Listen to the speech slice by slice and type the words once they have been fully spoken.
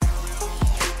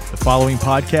following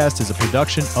podcast is a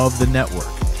production of the network.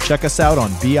 Check us out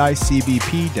on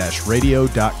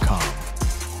bicbp-radio.com.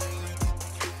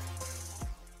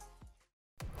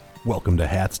 Welcome to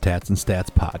Hats, Tats, and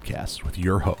Stats podcast with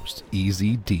your hosts,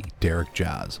 Easy D, Derek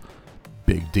Jaws,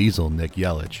 Big Diesel, Nick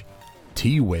Yelich,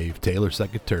 T-Wave, Taylor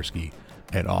Sekatursky,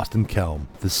 and Austin Kelm,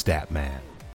 the Stat Man.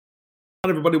 Hi,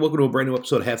 everybody. Welcome to a brand new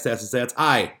episode of Hats, Stats, and Stats.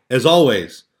 I, as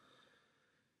always,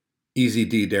 Easy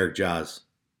D, Derek Jaws,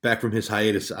 back from his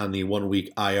hiatus on the 1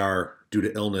 week IR due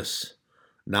to illness,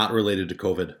 not related to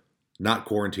COVID, not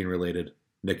quarantine related.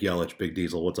 Nick Yelich, Big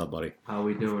Diesel. What's up, buddy? How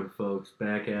we doing, folks?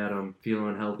 Back at him,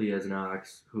 feeling healthy as an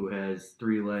ox who has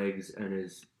 3 legs and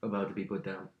is about to be put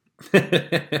down.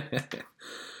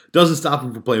 Doesn't stop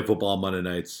him from playing football on Monday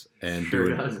nights and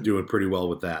Sure doing pretty well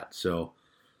with that. So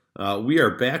we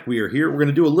are back. We are here. We're going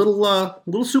to do a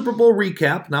little Super Bowl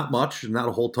recap. Not much, not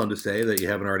a whole ton to say that you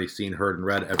haven't already seen, heard, and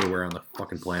read everywhere on the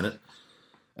fucking planet.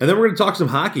 And then we're going to talk some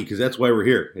hockey because that's why we're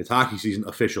here. It's hockey season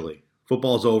officially.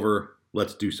 Football's over.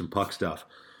 Let's do some puck stuff.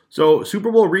 So,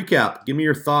 Super Bowl recap. Give me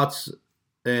your thoughts,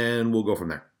 and we'll go from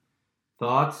there.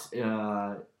 Thoughts?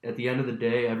 At the end of the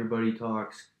day, everybody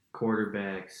talks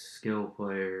quarterbacks, skill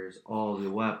players, all the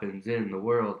weapons in the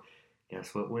world.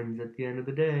 Guess what wins at the end of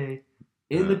the day?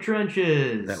 In the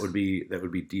trenches. That would be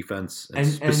defense, and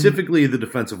specifically the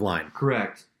defensive line.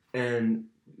 Correct. And,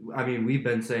 I mean, we've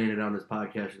been saying it on this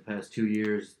podcast for the past 2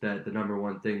 years that the number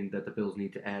one thing that the Bills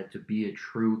need to add to be a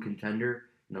true contender,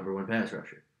 number one pass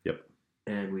rusher. Yep.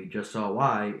 And we just saw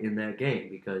why in that game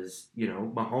because,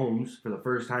 Mahomes, for the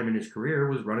first time in his career,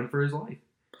 was running for his life.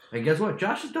 And guess what?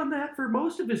 Josh has done that for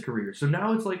most of his career. So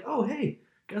now it's like, oh, hey,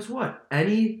 guess what?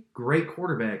 Any great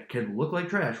quarterback can look like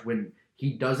trash when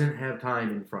he doesn't have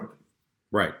time in front of him.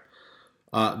 Right.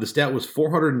 The stat was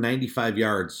 495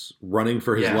 yards running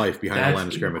for his life behind the line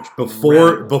of scrimmage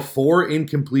before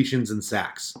incompletions and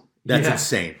sacks. That's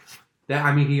insane.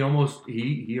 He almost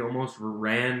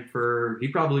ran for. He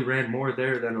probably ran more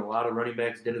there than a lot of running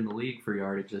backs did in the league for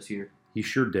yardage this year. He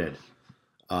sure did.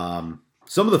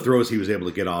 Some of the throws he was able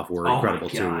to get off were incredible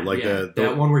too. Like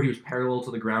that one where he was parallel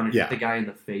to the ground and hit the guy in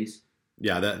the face.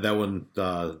 Yeah, that one.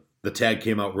 The tag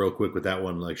came out real quick with that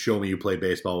one. Like, show me you play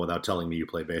baseball without telling me you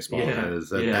play baseball.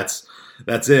 That's it.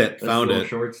 That's found it.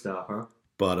 Short stuff, huh?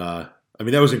 But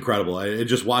that was incredible.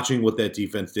 Just watching what that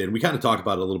defense did. We kind of talked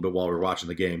about it a little bit while we were watching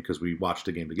the game because we watched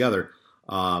the game together.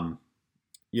 A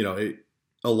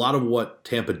lot of what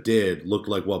Tampa did looked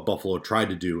like what Buffalo tried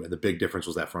to do, and the big difference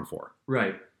was that front four.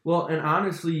 Right. Well, and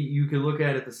honestly, you could look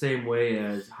at it the same way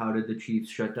as how did the Chiefs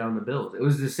shut down the Bills. It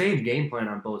was the same game plan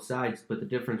on both sides, but the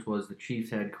difference was the Chiefs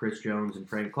had Chris Jones and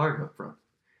Frank Clark up front.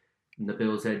 And the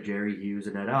Bills had Jerry Hughes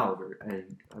and Ed Oliver.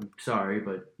 And I'm sorry,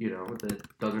 but, that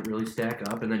doesn't really stack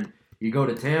up. And then you go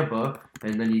to Tampa,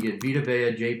 and then you get Vita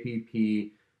Vea, JPP,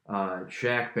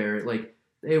 Shaq Barrett. Like,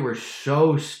 they were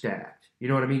so stacked. You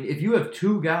know what I mean? If you have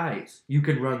 2 guys, you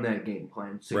can run that game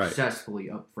plan successfully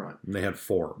up front. And they had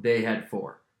 4.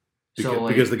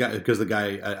 Because the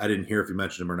guy, I didn't hear if you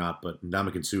mentioned him or not, but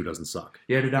Ndamukong Suh doesn't suck.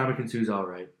 Yeah, Ndamukong Suh's all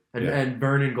right. And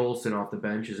Vernon Golston off the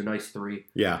bench is a nice 3.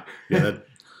 Yeah,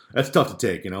 that's tough to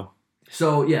take,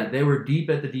 So, they were deep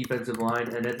at the defensive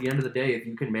line, and at the end of the day, if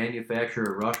you can manufacture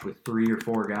a rush with 3 or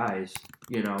 4 guys,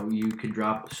 you can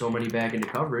drop so many back into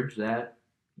coverage that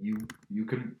you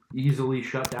can easily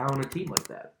shut down a team like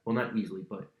that. Well, not easily,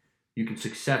 but you can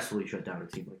successfully shut down a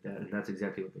team like that, and that's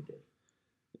exactly what they did.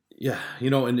 Yeah,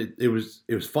 and it was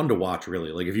fun to watch,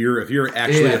 really. Like if you're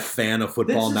actually a fan of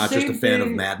football, not just a fan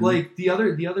of Madden. Like the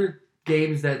other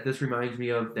games that this reminds me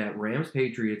of, that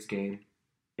Rams-Patriots game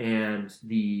and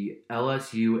the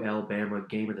LSU-Alabama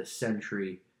game of the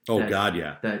century.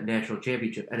 That national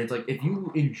championship. And it's like, if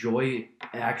you enjoy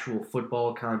actual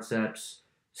football concepts,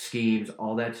 schemes,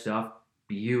 all that stuff,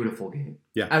 beautiful game.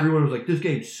 Yeah. Everyone was like, this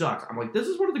game sucks. I'm like, this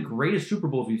is one of the greatest Super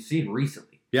Bowls we've seen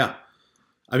recently. Yeah.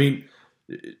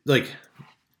 Like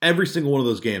every single one of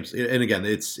those games, and again,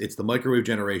 it's the microwave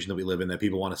generation that we live in that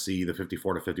people want to see the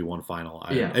 54-51 final.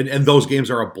 And those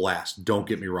games are a blast. Don't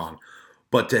get me wrong,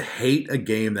 but to hate a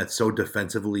game that's so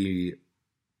defensively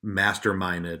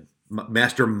masterminded,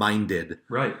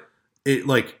 right? It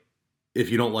like if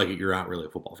you don't like it, you're not really a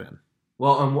football fan.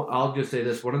 Well, I'll just say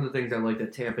this: one of the things I like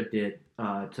that Tampa did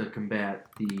to combat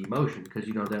the motion, because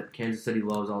that Kansas City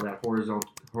loves all that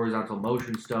horizontal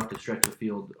motion stuff to stretch the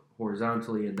field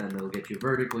horizontally, and then they'll get you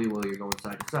vertically while you're going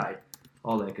side to side,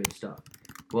 all that good stuff.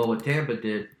 Well, what Tampa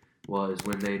did was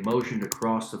when they motioned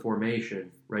across the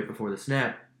formation right before the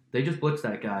snap, they just blitzed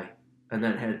that guy and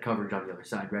then had coverage on the other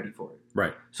side ready for it.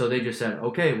 Right. So they just said,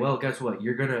 okay, well, guess what?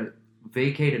 You're going to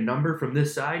vacate a number from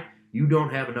this side. You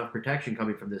don't have enough protection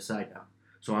coming from this side now.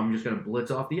 So I'm just going to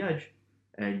blitz off the edge,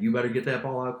 and you better get that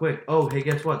ball out quick. Oh, hey,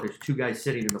 guess what? There's 2 guys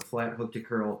sitting in the flat hook to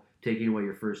curl, taking away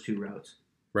your first 2 routes.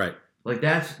 Right. Like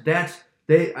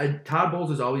Todd Bowles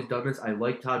has always done this. I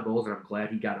like Todd Bowles, and I'm glad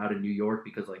he got out of New York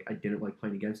because like I didn't like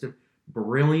playing against him.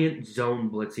 Brilliant zone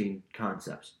blitzing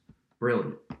concepts.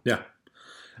 Brilliant. Yeah.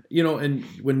 And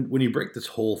when you break this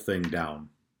whole thing down,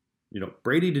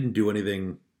 Brady didn't do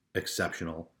anything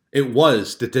exceptional. It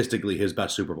was statistically his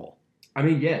best Super Bowl. I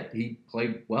mean, yeah, he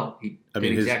played well. He did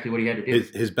exactly what he had to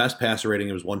do. His best passer rating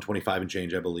was 125 and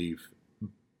change, I believe.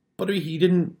 But he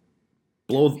didn't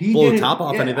blow the top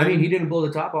off anything. I mean, he didn't blow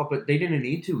the top off, but they didn't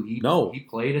need to. He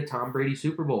played a Tom Brady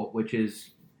Super Bowl, which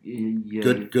is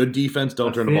good defense.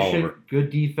 Don't turn the ball over. Good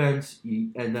defense,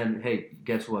 and then hey,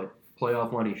 guess what?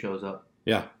 Playoff Lenny shows up.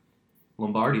 Yeah,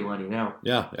 Lombardi Lenny now.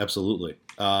 Yeah, absolutely.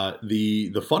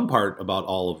 The fun part about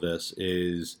all of this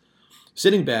is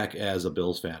sitting back as a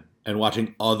Bills fan and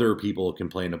watching other people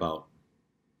complain about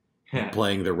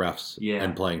playing the refs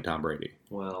and playing Tom Brady.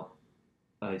 Well,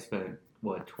 I spent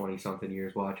 20-something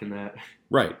years watching that.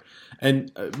 Right.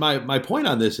 And my point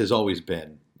on this has always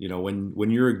been,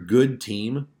 when you're a good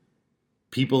team,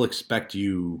 people expect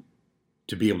you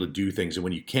to be able to do things, and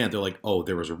when you can't, they're like, oh,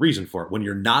 there was a reason for it. When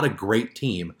you're not a great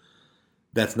team,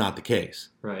 that's not the case.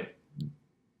 Right.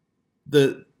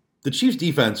 The Chiefs'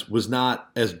 defense was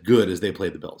not as good as they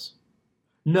played the Bills.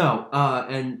 No,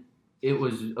 and it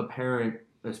was apparent,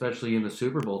 especially in the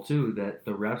Super Bowl, too, that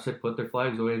the refs had put their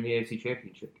flags away in the AFC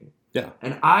Championship game. Yeah.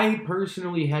 And I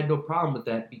personally had no problem with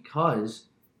that because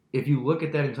if you look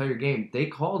at that entire game, they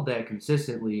called that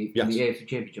consistently in the AFC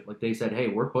Championship. Like, they said, hey,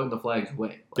 we're putting the flags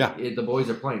away. The boys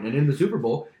are playing. And in the Super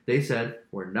Bowl, they said,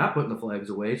 we're not putting the flags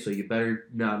away, so you better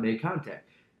not make contact.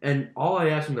 And all I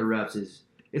ask from the refs is,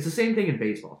 it's the same thing in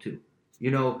baseball, too.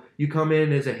 You come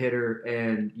in as a hitter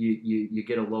and you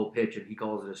get a low pitch and he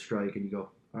calls it a strike and you go,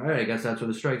 all right, I guess that's what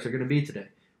the strikes are going to be today.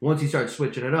 Once you start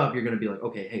switching it up, you're going to be like,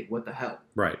 okay, hey, what the hell?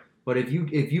 Right. But if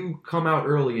you come out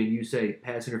early and you say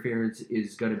pass interference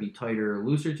is going to be tighter or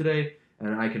looser today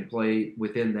and I can play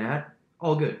within that,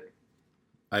 all good.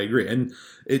 I agree. And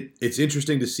it's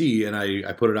interesting to see, and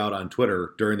I put it out on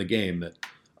Twitter during the game, that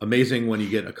amazing when you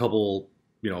get a couple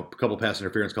pass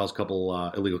interference calls, a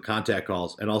couple illegal contact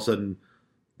calls, and all of a sudden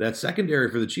that secondary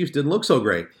for the Chiefs didn't look so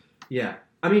great. Yeah.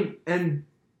 I mean, and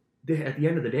at the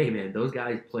end of the day, man, those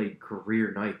guys played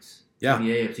career nights in the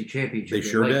AFC Championship. They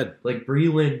sure did. Like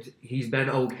Breland, he's been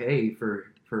okay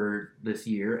for this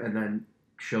year, and then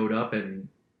showed up and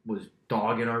was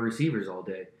dogging our receivers all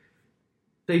day.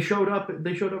 They showed up for the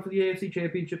AFC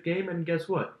Championship game, and guess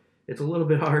what? It's a little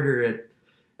bit harder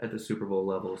at the Super Bowl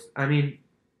levels. I mean,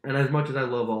 and as much as I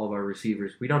love all of our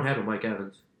receivers, we don't have a Mike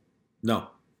Evans. No.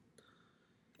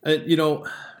 I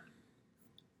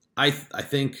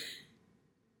think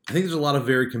there's a lot of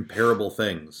very comparable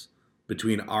things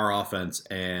between our offense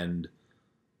and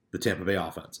the Tampa Bay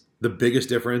offense. The biggest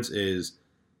difference is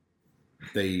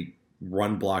they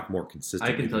run block more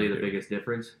consistently. I can tell you the biggest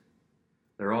difference.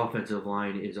 Their offensive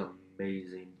line is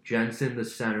amazing. Jensen, the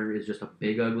center, is just a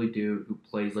big, ugly dude who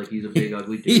plays like he's a big,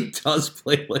 ugly dude. He does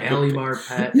play like Ali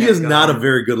Marpet. He is not a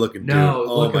very good-looking dude. No,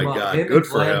 oh, my God. Him good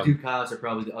for him. Ducasse are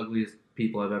probably the ugliest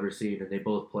people I've ever seen, and they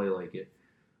both play like it.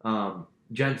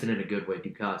 Jensen in a good way,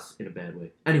 Ducasse in a bad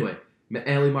way. Anyway,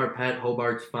 Ali Marpet,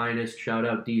 Hobart's finest. Shout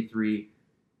out D3.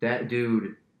 That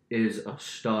dude is a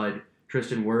stud.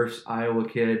 Tristan Wirfs, Iowa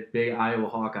kid. Big Iowa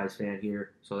Hawkeyes fan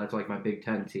here. So that's like my Big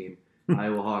Ten team.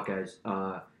 Iowa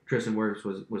Hawkeyes. Tristan Wirfs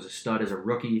was a stud as a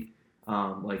rookie.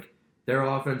 Their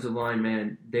offensive line,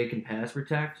 man, they can pass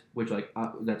protect, which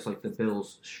that's like the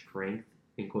Bills' strength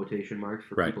in quotation marks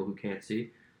for people who can't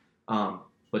see.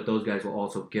 But those guys will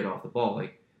also get off the ball.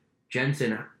 Like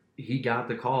Jensen, he got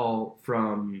the call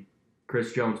from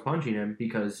Chris Jones punching him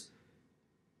because,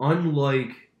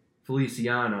 unlike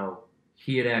Feliciano,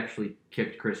 he had actually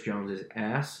kicked Chris Jones'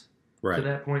 ass to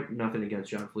that point. Nothing against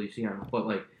John Feliciano,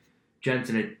 but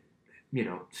Jensen had,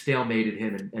 stalemated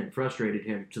him and frustrated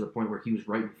him to the point where he was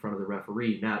right in front of the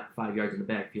referee, not 5 yards in the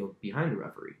backfield behind the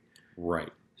referee. Right.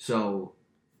 So,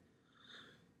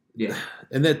 yeah.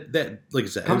 And that like I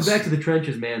said, comes back to the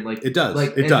trenches, man. It does.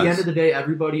 At the end of the day,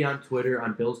 everybody on Twitter,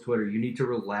 on Bill's Twitter, you need to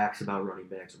relax about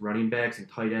running backs and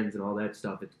tight ends and all that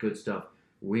stuff. It's good stuff.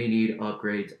 We need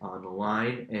upgrades on the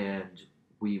line, and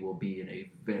we will be in a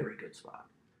very good spot.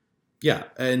 Yeah,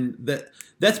 and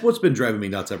that's what's been driving me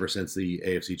nuts ever since the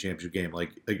AFC Championship game.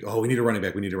 Like, we need a running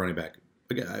back. We need a running back.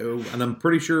 And I'm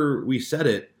pretty sure we said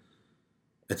it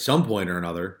at some point or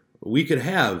another. We could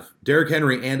have Derrick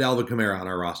Henry and Alvin Kamara on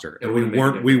our roster, and we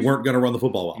weren't going to run the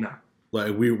football well. No,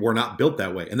 Like we're not built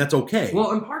that way, and that's okay.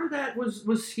 Well, and part of that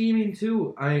was scheming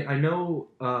too. I know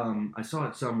I saw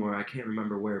it somewhere. I can't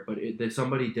remember where, but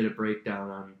somebody did a breakdown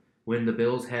on when the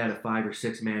Bills had a 5 or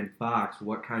 6 man box.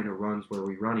 What kind of runs were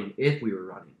we running if we were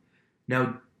running?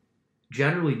 Now,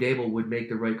 generally, Dable would make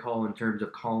the right call in terms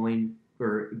of calling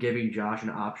or giving Josh an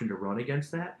option to run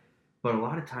against that. But a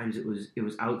lot of times it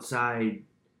was outside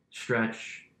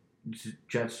stretch,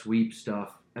 jet sweep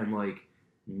stuff, and like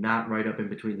not right up in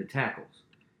between the tackles.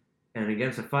 And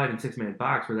against a 5 and 6 man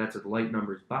box, where that's a light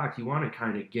numbers box, you want to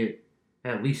kind of get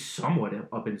at least somewhat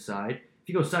up inside. If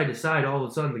you go side to side, all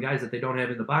of a sudden the guys that they don't have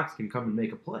in the box can come and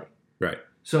make a play. Right.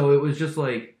 So it was just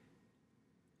like,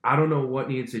 I don't know what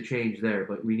needs to change there,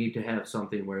 but we need to have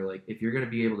something where, like, if you're going to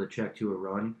be able to check to a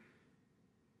run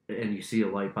and you see a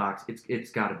light box,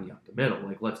 it's got to be up the middle.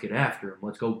 Like, let's get after him.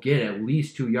 Let's go get at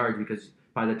least 2 yards, because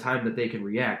by the time that they can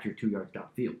react, you're 2 yards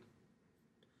downfield.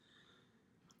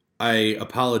 I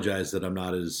apologize that I'm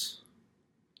not as.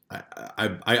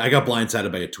 I got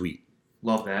blindsided by a tweet.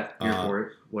 Love that. Here for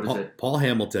it. What is it? Paul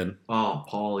Hamilton. Oh,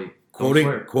 Paulie.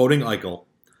 Quoting Eichel,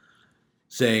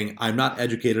 saying, "I'm not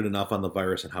educated enough on the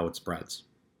virus and how it spreads."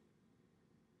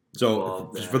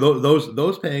 So for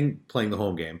those playing the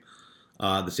home game,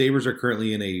 the Sabres are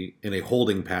currently in a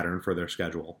holding pattern for their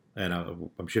schedule, and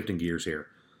I'm shifting gears here.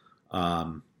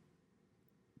 But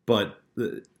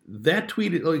that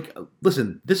tweet, like,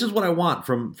 listen, this is what I want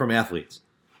from athletes.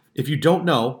 If you don't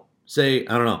know, say,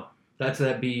 I don't know. That's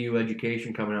that BU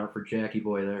education coming out for Jackie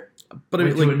Boy there. But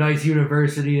Went to a nice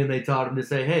university, and they taught him to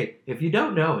say, hey, if you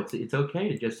don't know, it's okay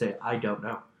to just say, I don't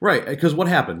know. Right, because what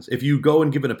happens? If you go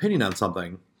and give an opinion on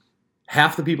something,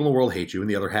 half the people in the world hate you, and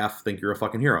the other half think you're a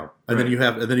fucking hero. And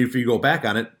then if you go back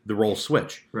on it, the roles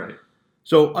switch. Right.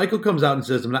 So Eichel comes out and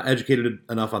says, I'm not educated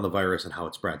enough on the virus and how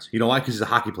it spreads. You know why? Because he's a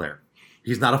hockey player.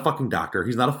 He's not a fucking doctor.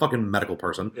 He's not a fucking medical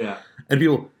person. Yeah. And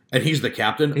he's the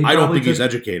captain. I don't think he's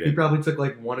educated. He probably took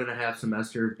like 1.5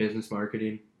 semester of business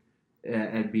marketing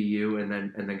at BU, and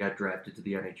then got drafted to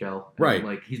the NHL. And right.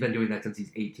 Like, he's been doing that since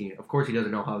he's 18. Of course, he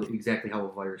doesn't know exactly how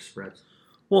a virus spreads.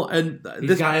 Well, and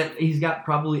he's got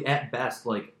probably at best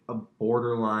like a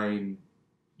borderline,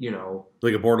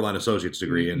 like a borderline associate's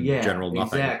degree in general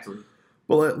nothing. Exactly.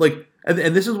 Well, like,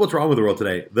 and this is what's wrong with the world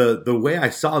today. The way I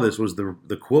saw this was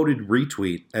the quoted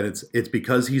retweet, and it's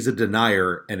because he's a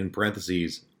denier, and in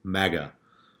parentheses, MAGA.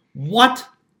 What?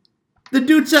 The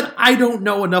dude said, I don't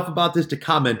know enough about this to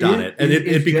comment on it, and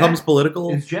it becomes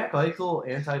political. Is Jack Eichel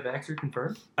anti-vaxxer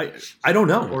confirmed? I don't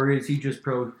know. Or is he just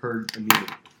pro-herd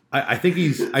immunity? I think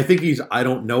he's I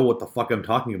don't know what the fuck I'm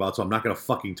talking about, so I'm not going to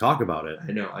fucking talk about it.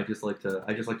 I know. I just like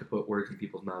to put words in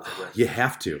people's mouths. You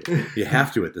have to. You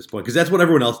have to at this point, because that's what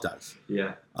everyone else does.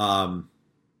 Yeah.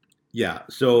 Yeah.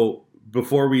 So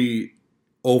before we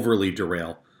overly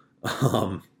derail,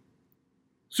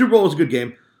 Super Bowl was a good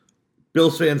game.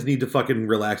 Bills fans need to fucking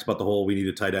relax about the whole we need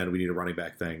a tight end, we need a running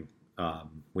back thing.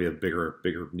 We have bigger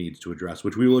needs to address,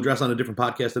 which we will address on a different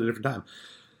podcast at a different time.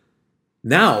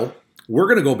 Now we're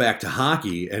going to go back to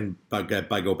hockey, and by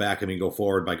go back, I mean go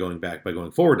forward. By going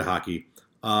forward to hockey,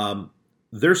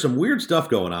 there's some weird stuff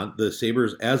going on. The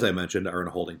Sabres, as I mentioned, are in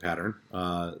a holding pattern.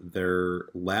 Their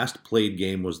last played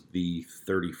game was the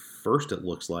 31st, it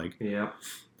looks like. Yeah.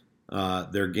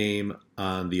 Their game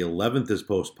on the 11th is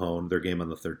postponed. Their game on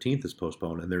the 13th is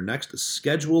postponed. And their next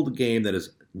scheduled game that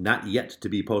is not yet to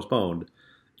be postponed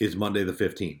is Monday the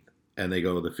 15th. And they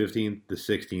go the 15th, the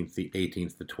 16th, the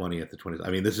 18th, the 20th, the 20th. I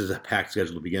mean, this is a packed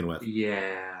schedule to begin with.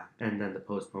 Yeah, and then the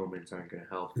postponements aren't going to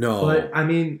help. No. But, I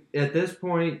mean, at this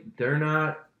point, they're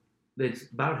not – it's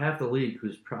about half the league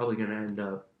who's probably going to end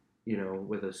up,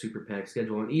 with a super packed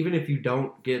schedule. And even if you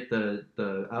don't get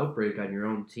the outbreak on your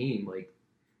own team, like,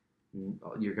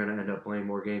 you're going to end up playing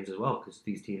more games as well, because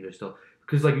these teams are still –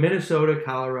 because, like, Minnesota,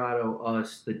 Colorado,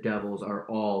 us, the Devils are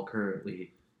all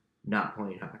currently not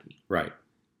playing hockey. Right.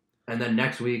 And then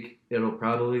next week, it'll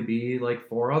probably be like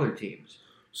 4 other teams.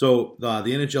 So the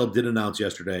NHL did announce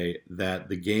yesterday that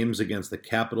the games against the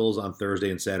Capitals on Thursday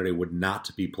and Saturday would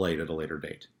not be played at a later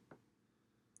date.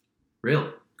 Really?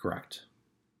 Correct.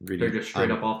 They're just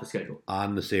straight up off the schedule.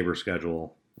 On the Sabres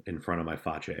schedule in front of my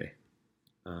face.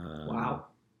 Wow.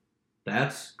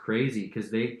 That's crazy,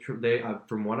 because they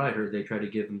from what I heard, they try to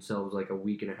give themselves like a 1.5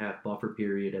 week buffer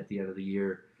period at the end of the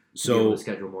year. To be able to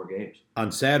schedule more games.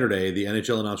 On Saturday, the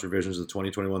NHL announced revisions of the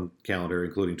 2021 calendar,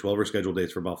 including 12 rescheduled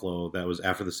dates for Buffalo. That was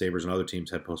after the Sabres and other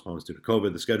teams had postponements due to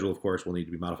COVID. The schedule, of course, will need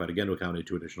to be modified again to accommodate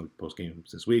 2 additional post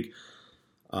games this week.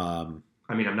 I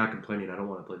mean, I'm not complaining. I don't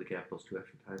want to play the Capitals 2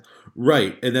 extra times.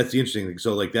 Right, and that's the interesting thing.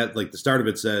 So, like the start of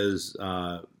it says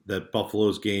that that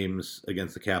Buffalo's games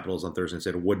against the Capitals on Thursday and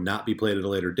Saturday would not be played at a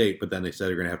later date, but then they said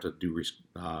they're going to have to do,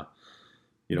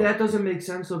 That doesn't make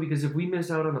sense, though, because if we miss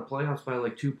out on the playoffs by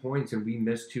like 2 points and we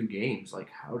miss 2 games, like,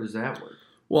 how does that work?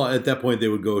 Well, at that point, they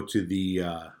would go to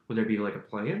the... would there be like a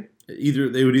play-in?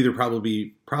 They would either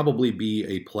probably be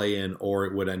a play-in, or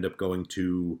it would end up going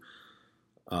to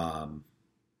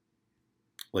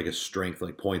like a strength,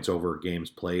 like points over games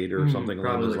played or something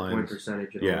along those lines. Point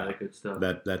percentage and all that good stuff.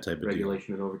 That type of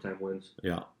regulation and overtime wins.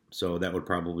 Yeah, so that would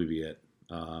probably be it.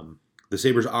 The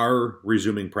Sabres are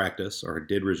resuming practice, or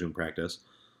did resume practice.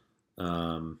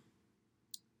 And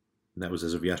that was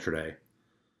as of yesterday.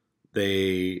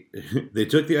 They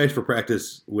took the ice for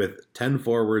practice with 10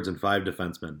 forwards and 5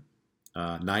 defensemen.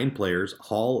 9 players: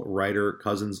 Hall, Ryder,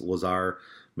 Cousins, Lazar,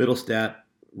 Middlestat,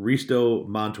 Risto,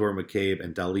 Montour, McCabe,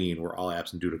 and Dahlin were all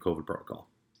absent due to COVID protocol.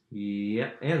 Yeah,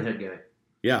 and the head guy.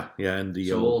 Yeah, and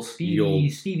the old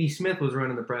Stevie Smith was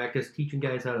running the practice, teaching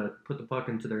guys how to put the puck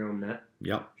into their own net.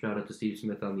 Yep. Shout out to Steve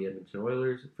Smith on the Edmonton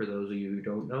Oilers. For those of you who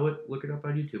don't know it, look it up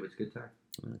on YouTube. It's a good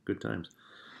time. Good times.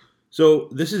 So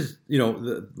this is,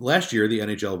 last year the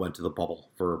NHL went to the bubble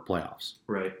for playoffs.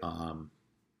 Right.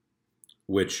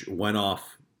 Which went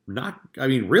off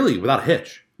really without a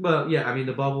hitch. Well, yeah,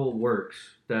 the bubble works.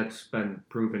 That's been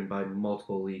proven by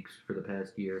multiple leagues for the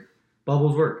past year.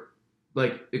 Bubbles work,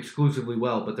 like, exclusively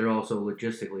well, but they're also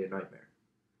logistically a nightmare.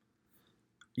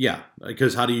 Yeah,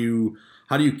 because how do you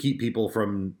keep people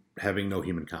from having no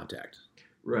human contact?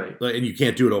 Right. And you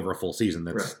can't do it over a full season.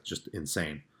 That's just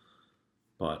insane.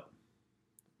 But,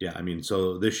 yeah,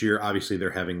 so this year, obviously,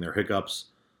 they're having their hiccups.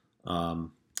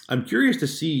 I'm curious to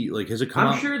see, has it come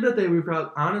out? I'm sure that they would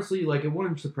probably, honestly, it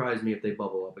wouldn't surprise me if they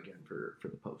bubble up again for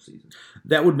the postseason.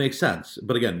 That would make sense.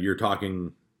 But again, you're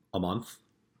talking a month.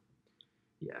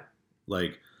 Yeah.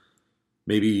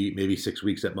 Maybe 6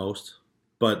 weeks at most.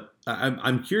 But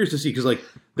I'm curious to see, because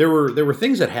there were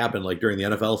things that happened during the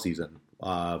NFL season.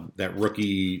 That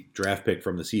rookie draft pick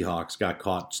from the Seahawks got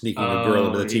caught sneaking a girl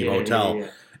into the team hotel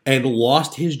and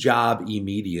lost his job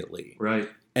immediately. Right.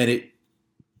 And it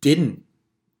didn't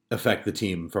affect the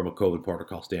team from a COVID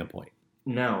protocol standpoint.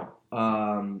 No.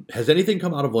 Has anything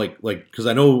come out of because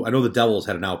I know the Devils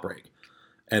had an outbreak,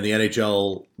 and the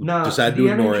NHL decided to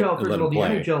ignore it and let them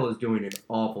play. The NHL is doing an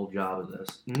awful job of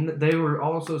this. They were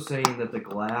also saying that the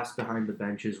glass behind the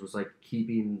benches was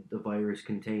keeping the virus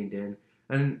contained in.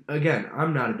 And again,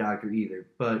 I'm not a doctor either,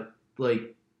 but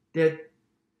that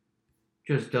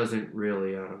just doesn't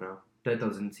really, I don't know. That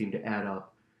doesn't seem to add up.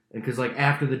 Because,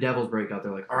 after the Devils breakout,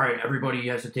 they're all right, everybody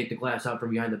has to take the glass out from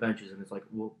behind the benches. And it's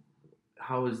well,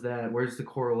 how is that? Where's the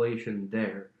correlation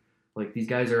there? These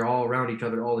guys are all around each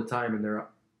other all the time, and they're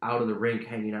out of the rink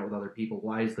hanging out with other people.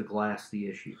 Why is the glass the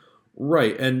issue?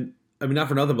 Right. And, not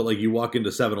for nothing, but, you walk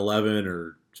into 7-Eleven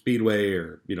or Speedway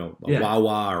or,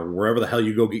 Wawa or wherever the hell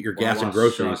you go get your gas and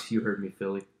groceries. Sucks. You heard me,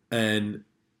 Philly. And,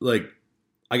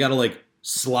 I got to,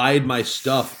 slide my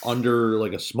stuff under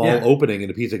a small opening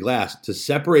in a piece of glass to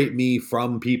separate me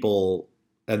from people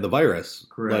and the virus.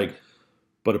 Correct.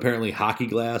 But apparently hockey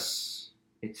glass,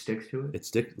 it sticks to it. It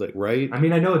sticks right. I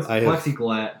know it's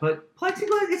plexiglass, but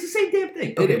plexiglass, it's the same damn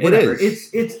thing. Okay, whatever. It is.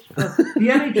 It's the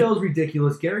NHL is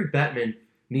ridiculous. Gary Bettman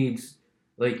needs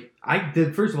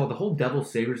first of all, the whole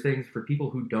Devils Sabres thing, for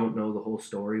people who don't know the whole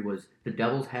story, was the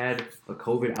Devils had a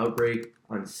COVID outbreak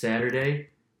on Saturday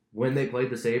when they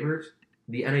played the Sabres.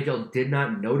 The NHL did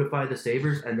not notify the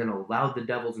Sabres and then allowed the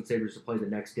Devils and Sabres to play the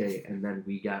next day, and then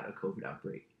we got a COVID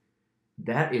outbreak.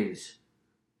 That is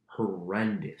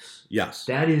horrendous. Yes.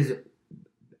 That is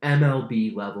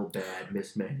MLB level bad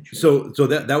mismanagement. So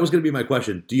that was going to be my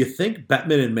question. Do you think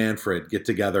Bettman and Manfred get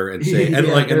together and say,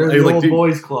 the old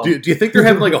boys club? Do you think they're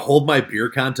having a hold my beer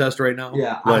contest right now?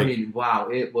 Yeah, wow.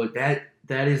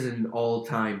 That is an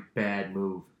all-time bad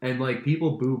move. And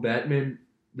people boo Bettman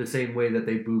the same way that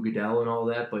they boo Goodell and all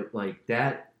that, but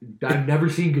that, I've never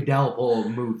seen Goodell pull a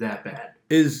move that bad.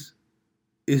 Is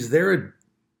there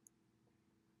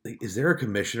a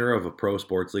commissioner of a pro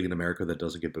sports league in America that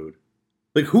doesn't get booed?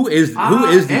 Who is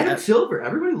Adam Silver?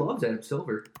 Everybody loves Adam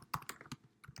Silver.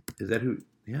 Is that who?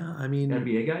 Yeah,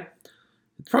 NBA guy.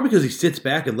 It's probably because he sits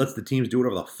back and lets the teams do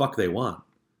whatever the fuck they want.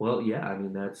 Well, yeah,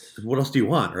 that's what else do you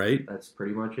want, right? That's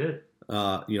pretty much it.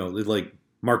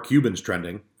 Mark Cuban's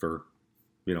trending for.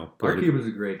 Mark Cuban's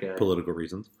a great guy. Political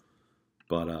reasons.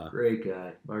 But great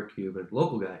guy. Mark Cuban.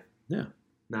 Local guy. Yeah.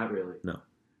 Not really. No.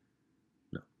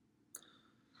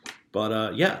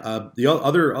 But the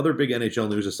other big NHL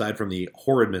news, aside from the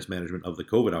horrid mismanagement of the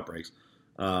COVID outbreaks,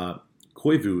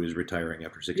 Koivu is retiring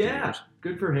after 16 years.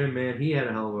 Good for him, man. He had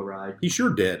a hell of a ride. He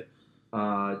sure did.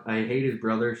 I hate his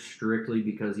brother strictly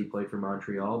because he played for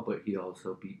Montreal, but he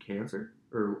also beat cancer.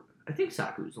 Or I think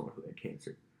Saku was the one who had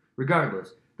cancer.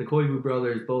 Regardless, the Koivu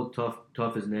brothers, both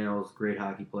tough as nails, great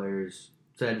hockey players.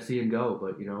 Sad to see him go,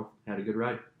 but had a good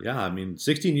ride. Yeah, I mean,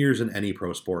 16 years in any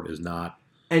pro sport is not.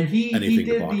 And he anything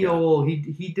to did balk the at. old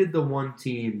he did the one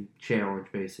team challenge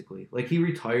basically. Like he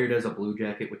retired as a Blue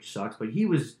Jacket, which sucks, but he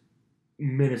was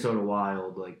Minnesota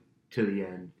Wild like to the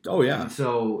end. Oh yeah, And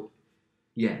so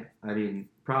yeah, I mean,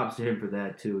 props to him for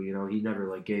that too. He never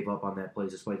like gave up on that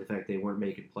place despite the fact they weren't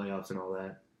making playoffs and all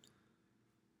that.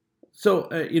 So,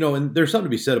 and there's something to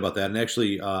be said about that. And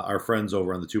actually, our friends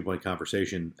over on the 2 Point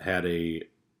Conversation had an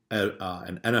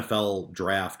NFL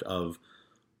draft of,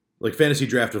 like, fantasy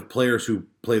draft of players who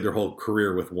played their whole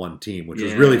career with one team, which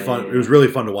was really fun. Yeah. It was really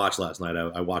fun to watch last night.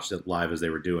 I watched it live as they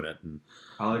were doing it. And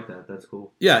I like that. That's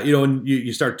cool. yeah, and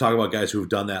you start talking about guys who've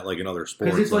done that, like, in other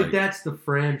sports. Because it's like that's the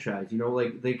franchise.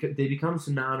 Like they become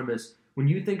synonymous. When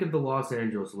you think of the Los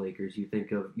Angeles Lakers, you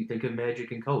think of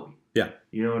Magic and Kobe. Yeah.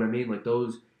 You know what I mean? Like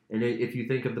those. And if you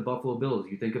think of the Buffalo Bills,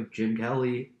 you think of Jim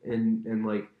Kelly and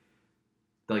like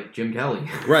Jim Kelly.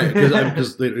 Right,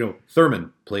 because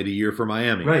Thurman played a year for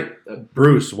Miami. Right.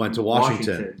 Bruce went to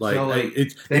Washington. Like, so, like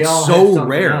it's all so had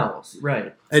rare. else.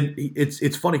 Right. And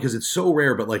it's funny because it's so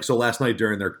rare. But like, so last night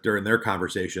during their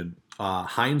conversation,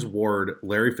 Hines Ward,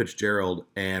 Larry Fitzgerald,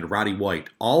 and Roddy White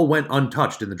all went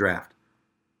untouched in the draft.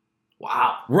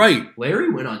 Wow. Right. Larry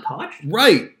went untouched?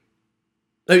 Right.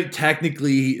 I mean,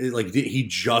 technically, like, he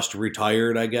just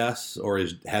retired, I guess, or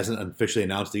hasn't officially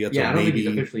announced it yet. Yeah, so I don't maybe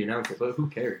think he's officially announced it, but who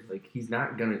cares? Like, he's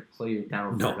not going to play it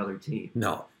down for another team.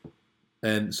 No.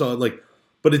 And so, like,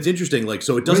 but it's interesting. Like,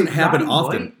 so it doesn't happen Roddy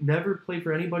often. White never played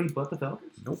for anybody but the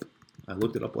Falcons? Nope. I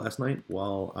looked it up last night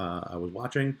while I was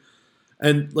watching.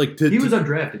 And, like, he was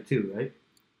undrafted, too, right?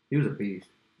 He was a beast.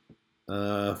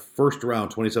 First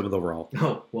round, 27th overall.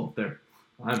 Oh, well, there.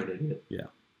 I'm an idiot. Yeah.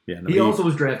 Yeah, no, he also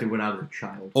was drafted when I was a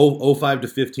child. 05 to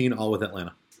 15, all with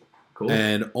Atlanta. Cool.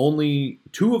 And only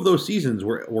 2 of those seasons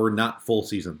were not full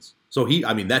seasons. So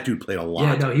that dude played a lot.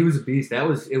 Yeah, no, he was a beast. It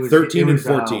was 13 and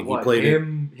 14. He played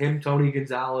him, Tony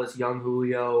Gonzalez, young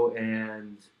Julio,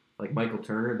 and like Michael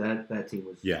Turner. That team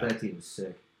was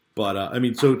sick. But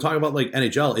so talk about like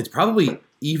NHL. It's probably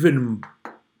even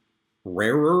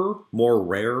rarest.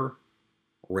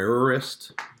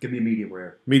 Give me medium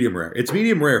rare. Medium rare. It's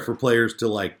medium rare for players to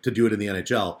do it in the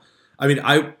NHL. I mean,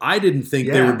 I didn't think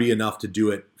there would be enough to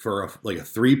do it for a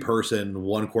 3-person,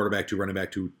 1 quarterback, 2 running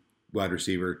back, 2 wide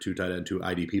receiver, 2 tight end, 2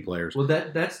 IDP players. Well,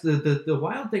 that's the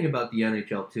wild thing about the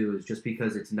NHL too is just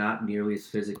because it's not nearly as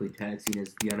physically taxing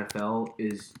as the NFL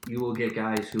is. You will get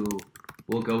guys who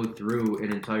will go through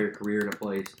an entire career in a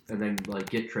place and then like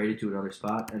get traded to another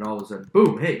spot, and all of a sudden,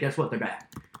 boom! Hey, guess what? They're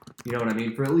back. You know what I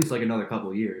mean? For at least like another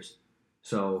couple of years.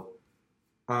 So,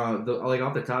 off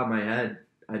the top of my head,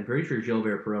 I'm pretty sure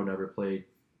Gilbert Perreault never played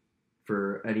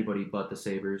for anybody but the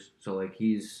Sabres. So like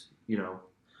he's an OG.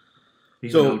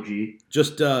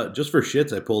 Just for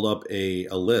shits, I pulled up a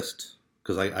list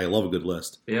because I love a good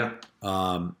list. Yeah.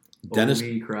 Dennis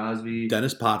Crosby,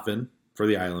 Dennis Potvin for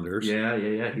the Islanders.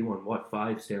 Yeah. He won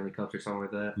 5 Stanley Cups or something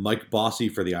like that. Mike Bossy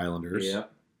for the Islanders. Yeah.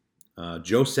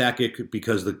 Joe Sakic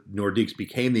because the Nordiques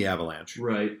became the Avalanche.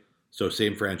 Right. So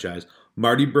same franchise.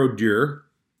 Marty Brodeur.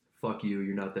 Fuck you.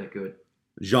 You're not that good.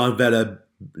 Jean Bellevue.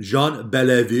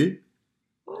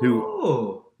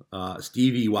 Oh.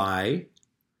 Stevie Y.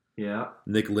 Yeah.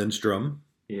 Nick Lindstrom.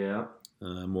 Yeah.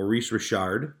 Maurice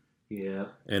Richard. Yeah.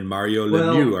 And Mario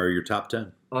Lemieux are your top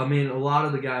 10. I mean, a lot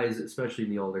of the guys, especially in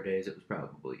the older days, it was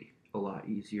probably a lot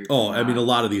easier. A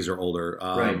lot of these are older.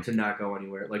 Right, to not go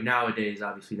anywhere. Like nowadays,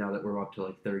 obviously, now that we're up to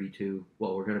like 32,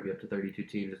 well, we're going to be up to 32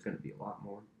 teams, it's going to be a lot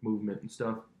more movement and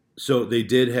stuff. So they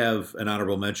did have an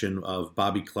honorable mention of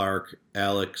Bobby Clark,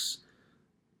 Alex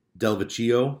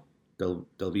Delvecchio, Daniel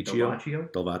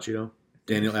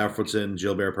Alfredson,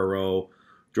 Gilbert Perreault,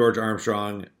 George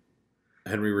Armstrong,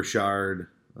 Henry Richard,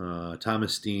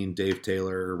 Thomas Steen, Dave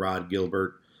Taylor, Rod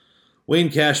Gilbert,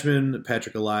 Wayne Cashman,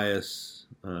 Patrick Elias,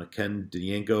 Ken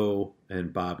Dianko,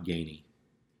 and Bob Gainey.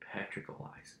 Patrick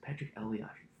Elias, you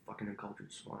fucking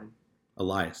uncultured swine.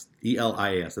 Elias.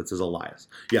 Elias. That says Elias.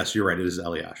 Yes, you're right. It is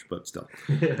Elias, but still.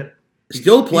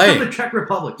 Still playing. He's from the Czech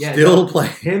Republic. Yeah,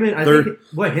 playing. Him and,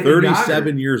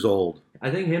 37 years old. I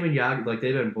think him and Yager, like,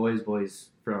 they've been boys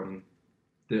from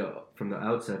the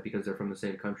outset because they're from the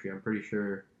same country. I'm pretty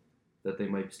sure that they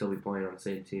might still be playing on the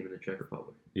same team in the Czech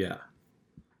Republic. Yeah.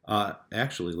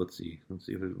 Actually, let's see.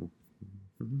 Where'd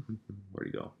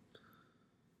he go?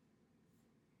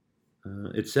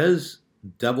 It says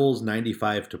Devils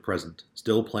 95 to present,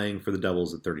 still playing for the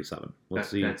Devils at 37. Let's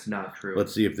see. That's not true.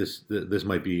 Let's see if this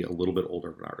might be a little bit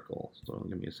older of an article. So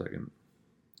give me a second.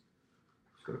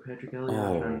 Let's go to Patrick Elliott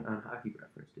on Hockey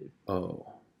Reference, dude.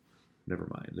 Oh, never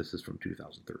mind. This is from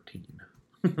 2013.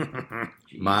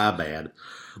 My bad.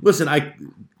 Listen,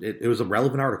 it was a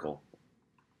relevant article.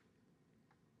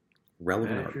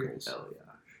 Relevant Patrick articles. Elliott.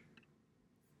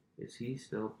 Is he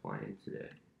still playing today?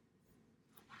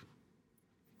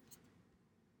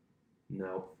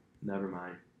 No, never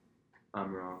mind.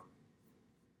 I'm wrong.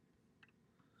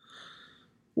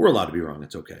 We're allowed to be wrong.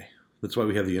 It's okay. That's why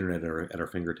we have the internet at our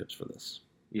fingertips for this.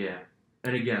 Yeah,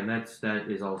 and again, that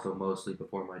is also mostly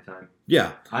before my time.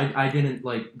 Yeah. I didn't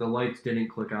the lights didn't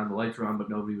click on. The lights were on, but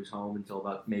nobody was home until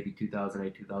about maybe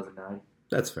 2008, 2009.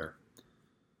 That's fair.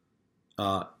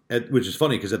 Which is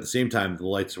funny because at the same time the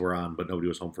lights were on, but nobody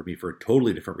was home for me for a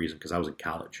totally different reason because I was in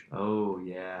college. Oh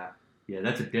yeah. Yeah,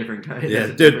 that's a different kind. Yeah,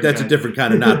 that's a different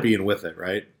kind of not being with it,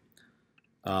 right?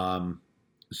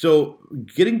 So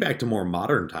getting back to more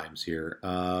modern times here,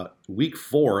 week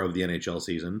 4 of the NHL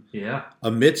season. Yeah.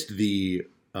 Amidst the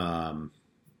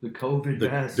COVID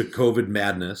mess. the COVID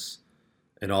madness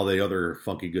and all the other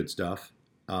funky good stuff.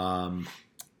 And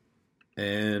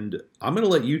I'm going to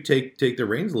let you take the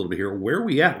reins a little bit here. Where are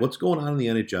we at? What's going on in the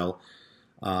NHL?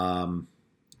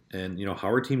 And, how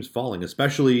are teams falling,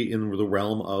 especially in the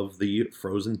realm of the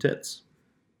frozen tits?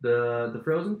 The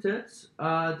frozen tits.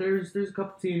 There's a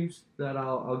couple teams that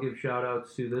I'll give shout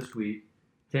outs to this week.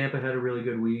 Tampa had a really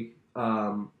good week.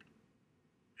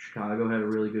 Chicago had a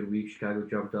really good week. Chicago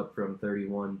jumped up from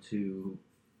 31 to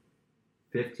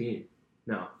 15.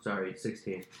 No, sorry,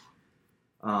 16.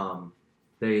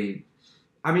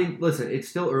 Listen, it's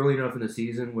still early enough in the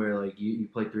season where you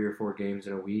play 3 or 4 games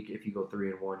in a week. If you go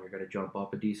 3-1, you're going to jump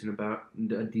up a decent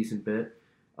bit.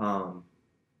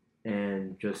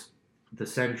 And just the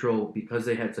Central, because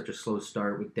they had such a slow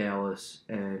start with Dallas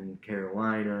and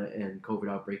Carolina and COVID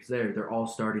outbreaks there, they're all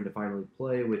starting to finally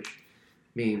play, which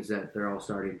means that they're all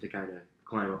starting to kind of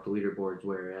climb up the leaderboards.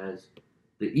 Whereas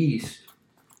the East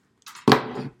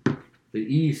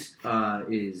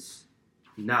is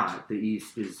not. The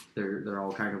East is they're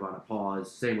all kind of on a pause.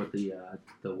 Same with the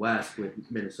West with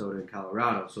Minnesota and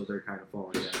Colorado, so they're kind of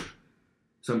falling down.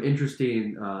 Some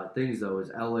interesting things though is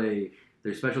LA.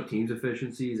 Their special teams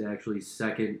efficiency is actually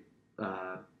second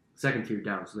tier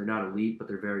down, so they're not elite, but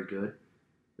they're very good,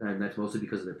 and that's mostly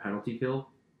because of their penalty kill.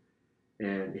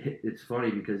 And it's funny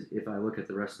because if I look at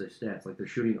the rest of their stats, they're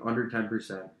shooting under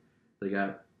 10%. They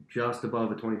got just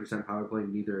above a 20% power play.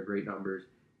 Neither are great numbers.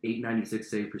 896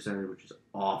 save percentage, which is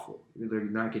awful. They're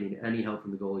not getting any help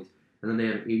from the goalies. And then they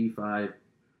had an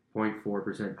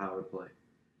 85.4% power play,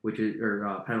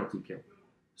 penalty kill.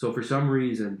 So for some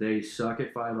reason, they suck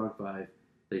at 5-on-5.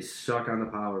 They suck on the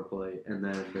power play, and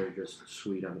then they're just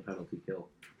sweet on the penalty kill.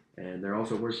 And they're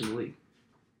also worse in the league.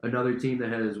 Another team that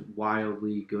has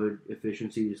wildly good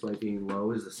efficiency, despite being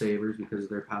low, is the Sabres because of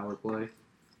their power play.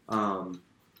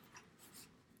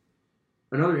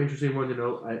 Another interesting one to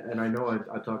note, I know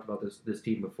I've talked about this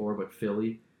team before, but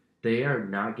Philly, they are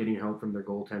not getting help from their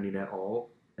goaltending at all,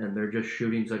 and they're just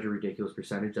shooting such a ridiculous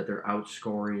percentage that they're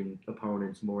outscoring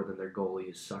opponents more than their goalie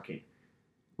is sucking.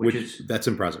 That's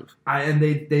impressive. And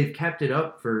they've kept it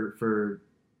up for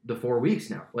the 4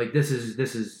 weeks now. This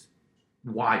is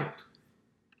wild.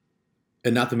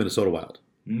 And not the Minnesota Wild.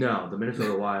 No, the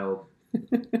Minnesota Wild.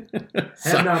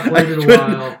 Have not played in a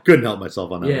while. Couldn't help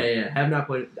myself on that. Yeah. Have not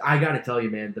played. I got to tell you,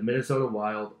 man, the Minnesota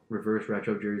Wild reverse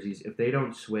retro jerseys, if they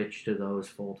don't switch to those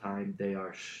full time, they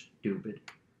are stupid.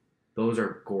 Those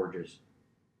are gorgeous.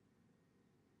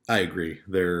 I agree.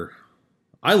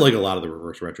 I like a lot of the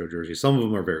reverse retro jerseys. Some of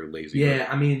them are very lazy.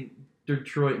 Yeah,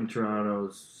 Detroit and Toronto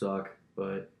suck,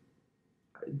 but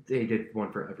they did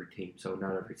one for every team, so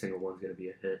not every single one's going to be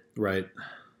a hit. Right.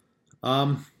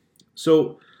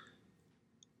 So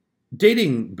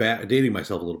dating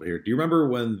myself a little bit here. Do you remember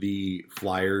when the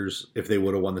Flyers, if they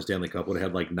would have won the Stanley Cup, would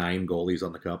have had 9 goalies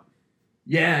on the cup?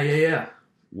 Yeah.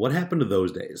 What happened to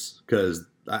those days? Because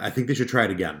I think they should try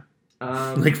it again.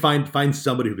 Find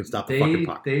somebody who can stop the fucking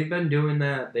puck. They've been doing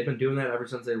that. They've been doing that ever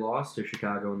since they lost to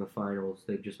Chicago in the finals.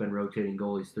 They've just been rotating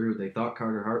goalies through. They thought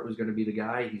Carter Hart was going to be the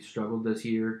guy. He struggled this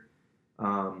year.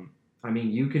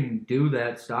 You can do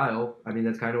that style.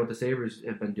 That's kind of what the Sabres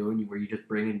have been doing, where you just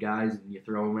bring in guys and you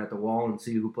throw them at the wall and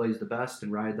see who plays the best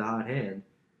and ride the hot hand.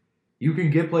 You can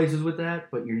get places with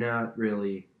that, but you're not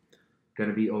really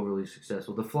going to be overly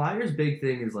successful. The Flyers' big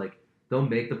thing is they'll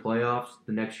make the playoffs.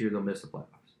 The next year they'll miss the playoffs.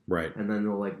 Right. And then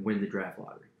they'll win the draft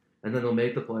lottery. And then they'll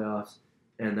make the playoffs,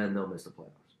 and then they'll miss the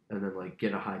playoffs. And then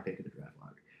get a high pick in the draft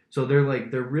lottery. So they're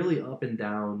really up and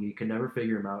down. You can never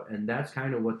figure them out, and that's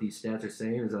kind of what these stats are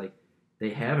saying is like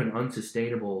they have an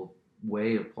unsustainable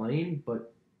way of playing,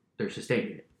 but they're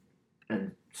sustaining it.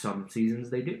 And some seasons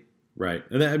they do. Right.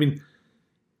 And I mean,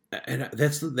 and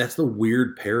that's the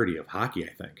weird parody of hockey,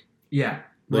 I think. Yeah.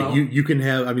 Like well, you can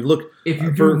have, I mean, look, if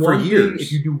you for years,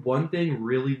 if you do one thing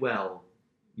really well,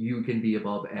 you can be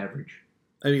above average.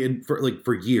 I mean,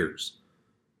 for years,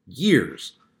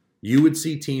 you would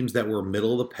see teams that were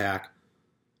middle of the pack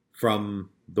from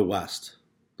the West,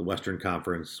 the Western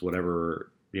Conference,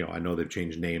 whatever, I know they've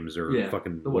changed names or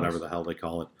fucking whatever the hell they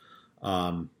call it.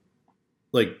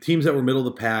 Like teams that were middle of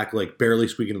the pack, like barely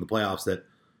squeaking into the playoffs, that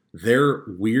their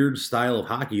weird style of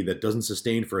hockey that doesn't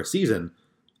sustain for a season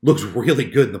looks really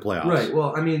good in the playoffs. Right.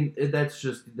 Well, I mean, that's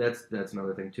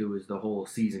another thing too is the whole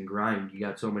season grind. You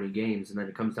got so many games, and then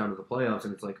it comes down to the playoffs,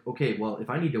 and it's like, okay, well, if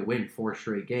I need to win 4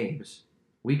 straight games,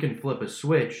 we can flip a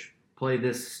switch, play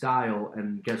this style,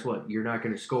 and guess what? You're not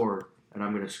going to score, and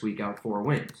I'm going to squeak out 4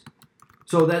 wins.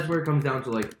 So that's where it comes down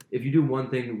to, like, if you do one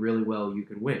thing really well, you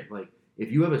can win. Like,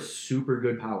 if you have a super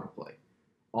good power play,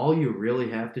 all you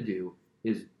really have to do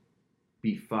is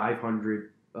be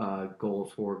 500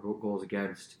 goals for, goals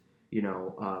against,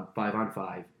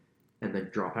 5-on-5, and then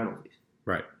draw penalties.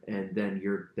 Right. And then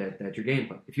that's your game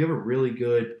plan. If you have a really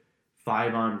good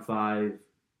 5-on-5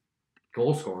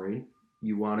 goal scoring,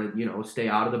 you want to, stay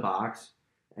out of the box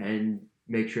and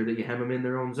make sure that you hem them in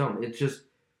their own zone. It's just,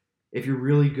 if you're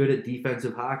really good at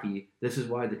defensive hockey, this is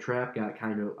why the trap got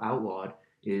kind of outlawed,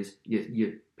 is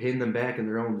you pin them back in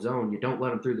their own zone. You don't let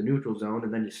them through the neutral zone,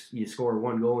 and then you score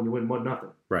 1 goal and you win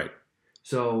 1-0. Right.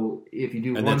 So if you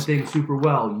do one thing super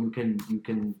well, you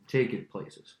can take it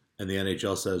places. And the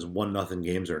NHL says 1-0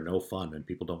 games are no fun, and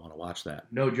people don't want to watch that.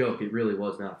 No joke, it really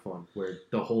was not fun. Where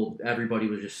everybody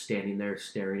was just standing there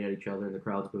staring at each other, and the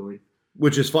crowd's booing.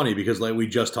 Which is funny because, like, we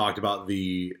just talked about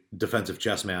the defensive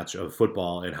chess match of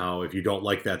football and how if you don't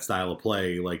like that style of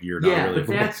play, like, you're not really.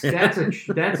 Yeah,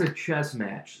 but that's a chess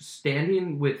match.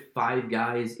 Standing with 5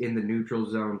 guys in the neutral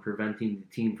zone, preventing the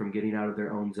team from getting out of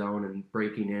their own zone and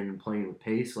breaking in and playing with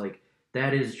pace, like,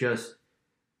 that is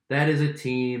a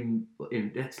team.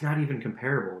 That's not even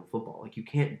comparable in football. Like, you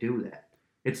can't do that.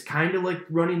 It's kind of like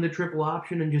running the triple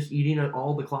option and just eating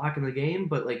all the clock in the game,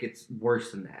 but, like, it's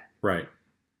worse than that. Right.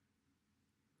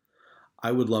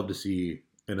 I would love to see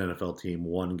an NFL team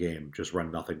one game just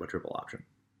run nothing but triple option.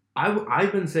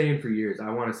 I've been saying for years I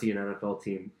want to see an NFL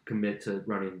team commit to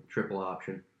running triple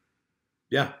option.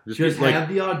 Yeah. Just have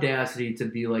the audacity to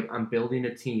be like, I'm building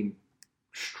a team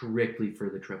strictly for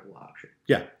the triple option.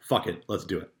 Yeah, fuck it. Let's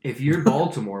do it. If you're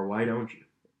Baltimore, why don't you?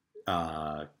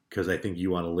 Because I think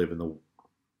you want to live in the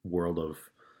world of,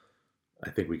 I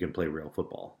think we can play real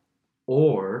football.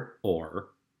 Or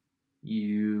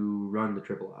you run the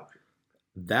triple option.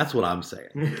 That's what I'm saying.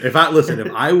 If I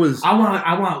was, I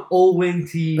want old wing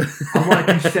T. I want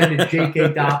you sending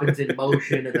J.K. Dobbins in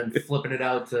motion and then flipping it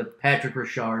out to Patrick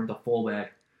Richard, the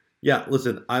fullback. Yeah,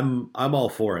 listen, I'm all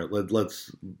for it. Let's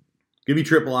give me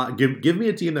triple. Give me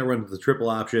a team that runs the triple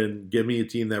option. Give me a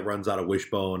team that runs out of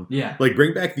wishbone. Yeah, like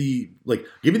bring back give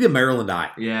me the Maryland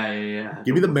Eye. Yeah.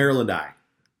 Give me the Maryland Eye.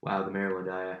 Wow, the Maryland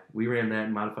Eye. We ran that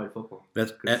in modified football.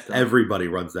 That's everybody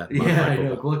runs that. In I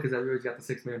know. Look, because everybody's got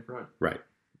the 6-man front. Right.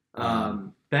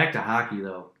 Back to hockey,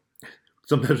 though.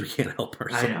 Sometimes we can't help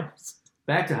ourselves. I know.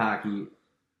 Back to hockey.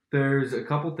 There's a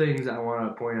couple things I want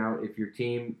to point out. If your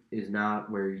team is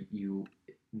not where you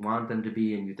want them to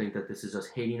be and you think that this is us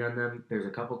hating on them, there's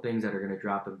a couple things that are going to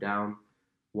drop them down.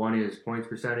 One is points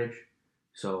percentage.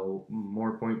 So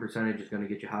more point percentage is going to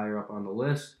get you higher up on the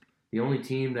list. The only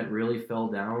team that really fell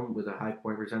down with a high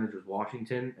point percentage was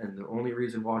Washington, and the only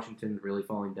reason Washington's really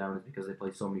falling down is because they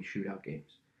play so many shootout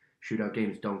games. Shootout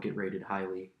games don't get rated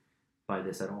highly by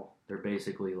this at all. They're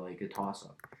basically like a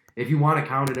toss-up. If you want to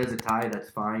count it as a tie, that's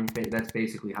fine. That's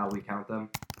basically how we count them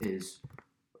is,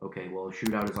 okay, well, a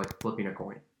shootout is like flipping a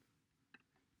coin.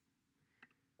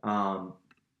 And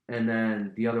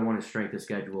then the other one is strength of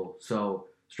schedule. So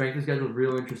strength of schedule is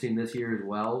real interesting this year as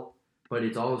well. But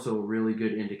it's also a really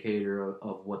good indicator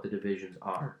of what the divisions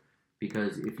are.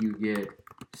 Because if you get,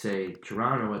 say,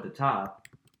 Toronto at the top,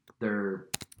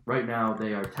 right now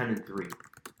they are 10-3.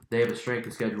 They have a strength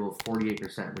of schedule of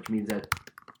 48%, which means that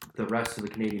the rest of the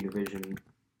Canadian division,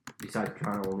 besides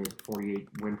Toronto, only has a 48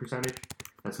 win percentage.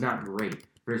 That's not great.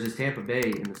 Versus Tampa Bay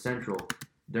in the Central,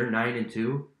 they're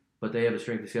 9-2, but they have a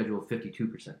strength of schedule of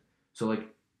 52%. So,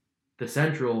 like, the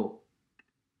Central,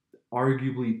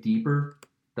 arguably deeper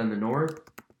than the North,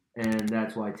 and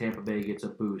that's why Tampa Bay gets a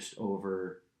boost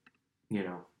over,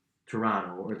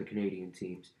 Toronto or the Canadian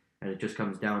teams. And it just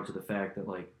comes down to the fact that,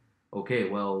 like, okay,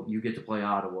 well, you get to play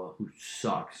Ottawa, who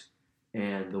sucks,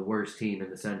 and the worst team in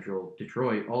the Central,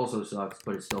 Detroit, also sucks,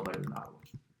 but it's still better than Ottawa.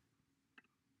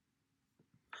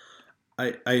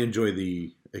 I enjoy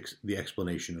the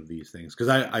explanation of these things because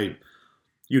I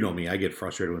you know me, I get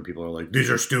frustrated when people are like, these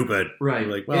are stupid. Right.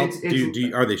 You're like, well,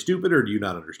 are they stupid or do you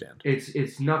not understand?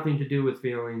 It's nothing to do with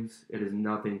feelings. It has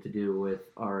nothing to do with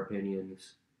our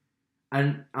opinions.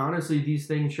 And honestly, these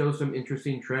things show some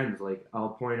interesting trends. Like,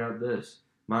 I'll point out this.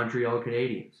 Montreal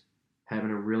Canadiens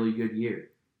having a really good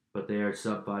year, but they are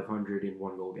sub 500 in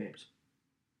 1-goal games.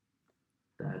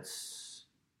 That's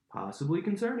possibly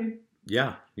concerning.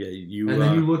 Yeah. You. And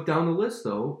then you look down the list,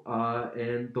 though,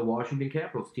 and the Washington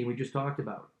Capitals, team we just talked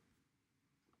about,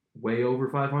 way over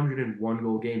 500 in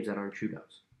 1-goal games that aren't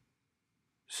shootouts.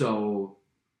 So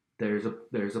there's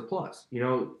a plus,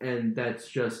 and that's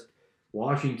just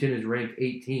Washington is ranked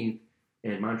 18th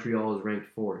and Montreal is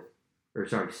ranked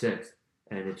 6th,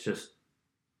 and it's just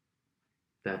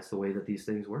that's the way that these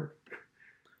things work.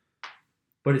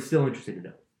 But it's still interesting to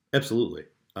know. Absolutely.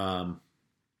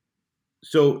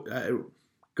 So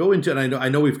go into, and I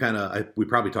know we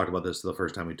probably talked about this the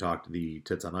first time we talked the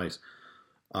Tits on Ice.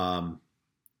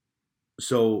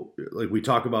 So like we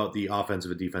talk about the offensive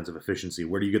and defensive efficiency.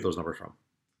 Where do you get those numbers from?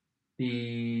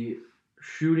 The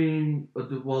shooting,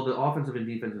 the offensive and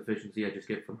defensive efficiency I just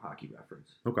get from Hockey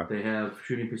Reference. Okay. They have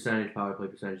shooting percentage, power play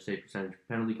percentage, save percentage,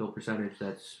 penalty kill percentage.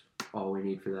 That's all we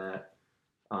need for that.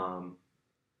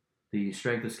 The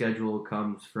strength of schedule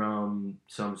comes from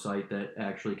some site that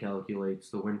actually calculates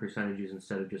the win percentages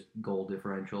instead of just goal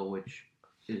differential, which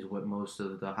is what most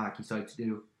of the hockey sites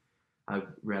do. I'd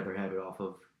rather have it off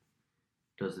of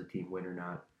does the team win or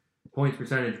not. Points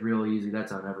percentage, real easy.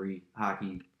 That's on every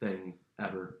hockey thing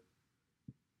ever.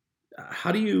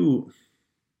 How do you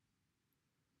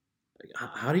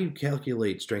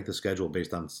calculate strength of schedule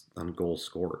based on goals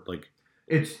scored? Like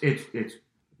it's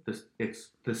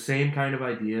the same kind of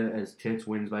idea as Tits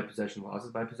wins by possession,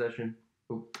 losses by possession.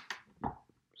 Oop.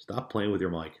 Stop playing with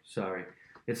your mic. Sorry.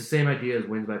 It's the same idea as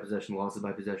wins by possession, losses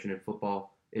by possession in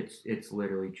football. It's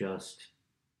literally just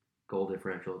goal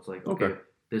differential. It's like, okay,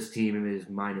 this team is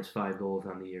minus 5 goals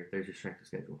on the year. There's your strength of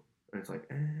schedule. And it's like,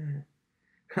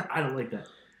 I don't like that.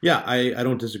 Yeah, I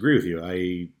don't disagree with you.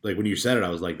 I like when you said it, I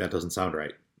was like, that doesn't sound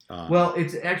right. Well,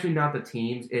 it's actually not the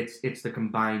teams. It's the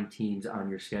combined teams on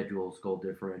your schedules, goal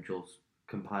differentials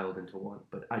compiled into one.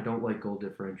 But I don't like goal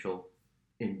differential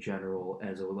in general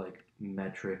as a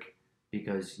metric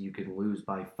because you can lose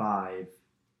by 5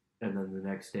 and then the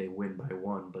next day win by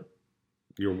 1. But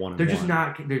you're 1 and they're 1.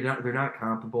 just they're not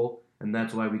comparable, and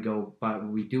that's why we go. But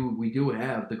we do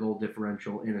have the goal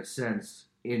differential in a sense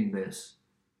in this,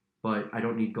 but I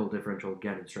don't need goal differential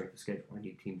again in strength of schedule. I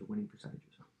need teams winning percentages.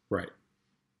 Right.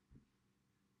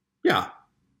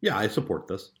 Yeah, I support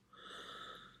this.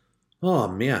 Oh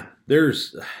man,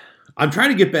 I'm trying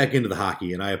to get back into the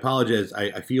hockey, and I apologize.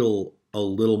 I feel a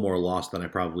little more lost than I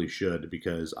probably should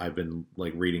because I've been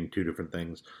reading 2 different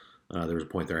things. There was a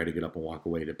point there I had to get up and walk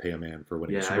away to pay a man for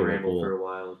winning a Super Bowl. Yeah, I rambled for a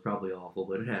while. It was probably awful,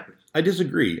 but it happens. I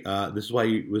disagree. This is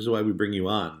why we bring you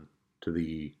on to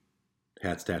the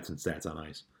Hats, Tats, and Stats on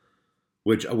Ice,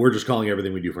 which we're just calling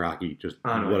everything we do for hockey just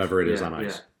on whatever it is on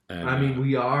ice. Yeah. And, I mean,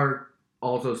 we are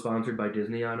also sponsored by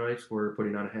Disney on Ice. We're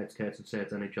putting on a Hats, Tats, and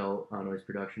Stats NHL on Ice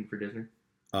production for Disney.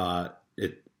 I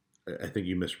think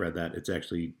you misread that. It's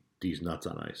actually D's Nuts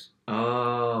on Ice.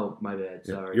 Oh, my bad.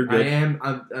 Sorry. You're good.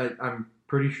 I'm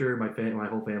pretty sure my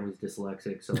whole family's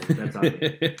dyslexic, so that's on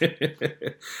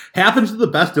me. Happens to the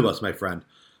best of us, my friend.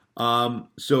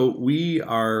 So we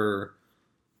are.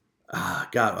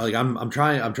 God, I'm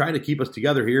trying to keep us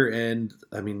together here, and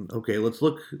I mean, okay, let's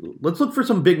look for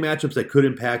some big matchups that could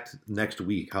impact next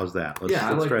week. How's that?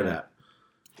 Let's try that.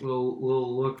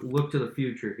 We'll look to the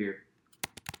future here.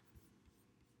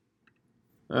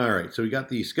 All right, so we got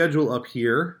the schedule up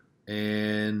here,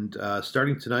 and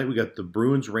starting tonight, we got the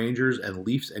Bruins, Rangers, and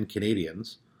Leafs and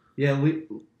Canadiens. Yeah,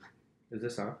 is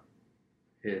this on?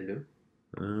 Hello.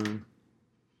 Having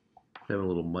a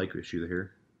little mic issue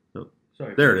here.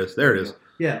 Sorry. There it is.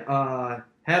 Yeah,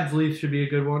 Habs Leafs should be a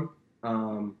good one.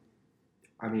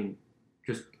 I mean,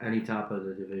 just any top of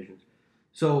the divisions.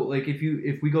 So,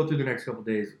 if we go through the next couple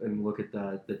days and look at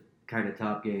the kind of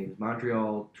top games,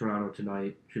 Montreal, Toronto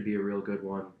tonight should be a real good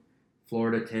one.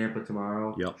 Florida, Tampa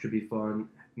tomorrow should be fun.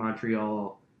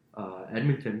 Montreal,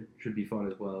 Edmonton should be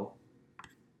fun as well.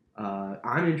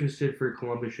 I'm interested for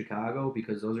Columbus, Chicago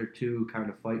because those are 2 kind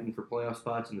of fighting for playoff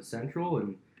spots in the Central,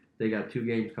 and they got 2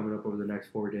 games coming up over the next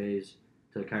 4 days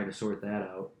to kind of sort that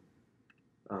out.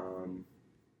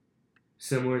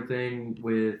 Similar thing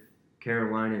with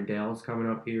Carolina and Dallas coming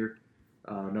up here.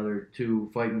 Another two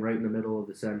fighting right in the middle of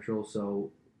the Central. So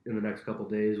in the next couple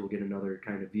days, we'll get another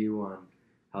kind of view on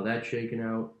how that's shaking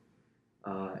out.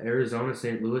 Arizona,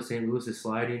 St. Louis. St. Louis is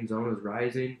sliding. Zona's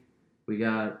rising. They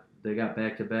got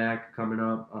back-to-back coming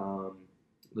up,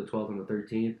 the 12th and the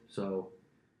 13th. So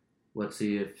let's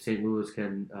see if St. Louis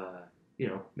can,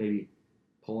 maybe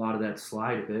pull out of that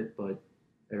slide a bit. But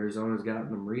Arizona's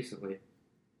gotten them recently.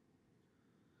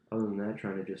 Other than that,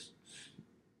 trying to just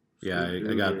yeah,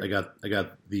 I got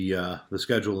the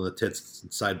schedule and the tits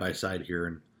side by side here,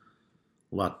 and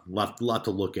a lot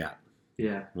to look at.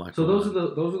 Yeah. So those are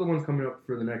the ones coming up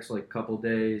for the next couple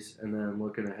days, and then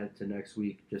looking ahead to next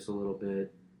week just a little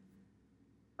bit.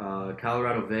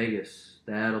 Colorado, Vegas,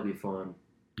 that'll be fun.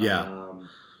 Yeah.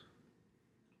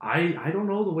 I don't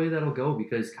know the way that'll go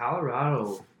because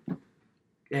Colorado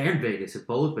and Vegas have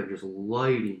both been just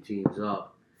lighting teams up.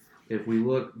 If we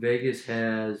look, Vegas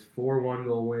has 4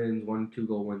 1-goal wins, 1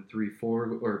 2-goal win, 3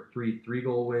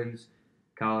 3-goal wins.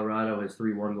 Colorado has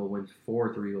 3 1-goal wins,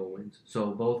 4 3-goal wins.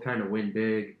 So both kind of win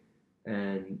big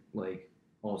and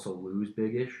also lose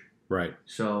big-ish. Right.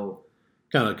 So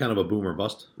kind of a boom or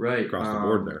bust. Right. Across the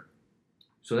board there.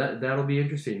 So that'll be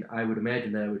interesting. I would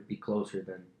imagine that would be closer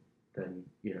than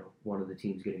one of the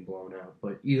teams getting blown out.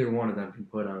 But either one of them can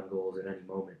put on goals at any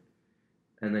moment.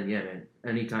 And then, yeah, man,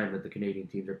 anytime that the Canadian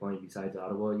teams are playing besides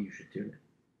Ottawa, you should tune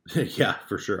in. Yeah,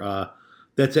 for sure.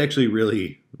 That's actually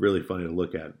really, really funny to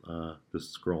look at.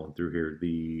 Just scrolling through here,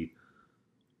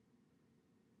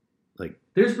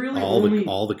 there's really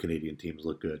all the Canadian teams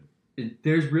look good.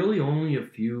 There's really only a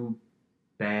few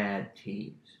bad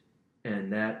teams,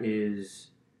 and that is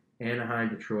Anaheim,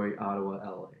 Detroit, Ottawa,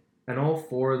 LA. And all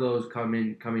 4 of those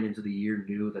coming into the year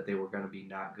knew that they were going to be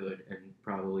not good and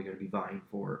probably going to be vying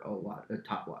for a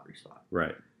top lottery spot.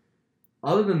 Right.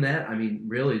 Other than that, I mean,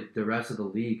 really, the rest of the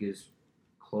league is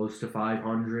close to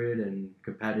 500 and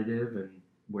competitive and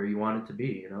where you want it to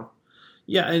be,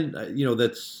 Yeah, and,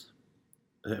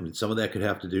 some of that could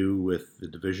have to do with the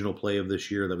divisional play of this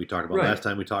year that we talked about last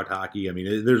time we talked hockey. I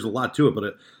mean, there's a lot to it,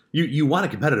 but you want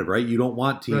it competitive, right? You don't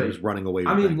want teams running away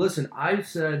with things. Listen, I've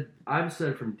said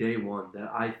from day one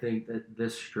that I think that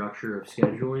this structure of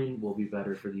scheduling will be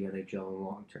better for the NHL in the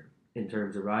long term in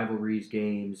terms of rivalries,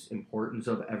 games, importance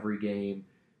of every game.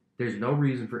 There's no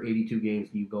reason for 82 games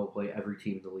you go play every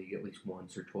team in the league at least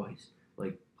once or twice.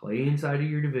 Play inside of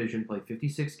your division, play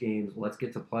 56 games, let's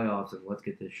get to playoffs, and let's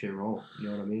get this shit rolling.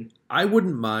 You know what I mean? I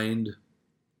wouldn't mind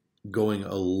going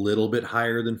a little bit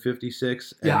higher than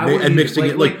 56 and mixing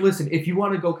it. Listen, if you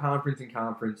want to go conference and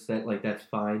conference, that's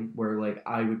fine. Where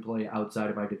I would play outside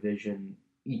of my division,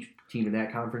 each team in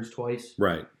that conference twice.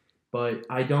 Right. But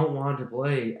I don't want to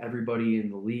play everybody in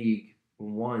the league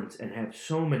once and have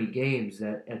so many games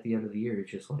that at the end of the year it's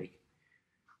just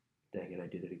dang it, I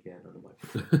did it again.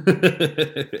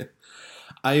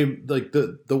 I am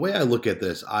the way I look at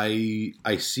this, I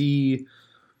see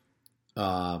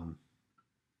I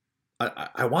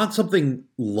want something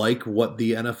like what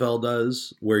the NFL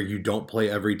does, where you don't play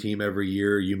every team every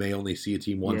year. You may only see a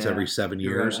team once every 7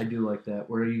 years. Right. I do like that,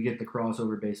 where you get the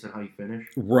crossover based on how you finish.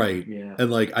 Right. Yeah.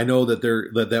 And I know that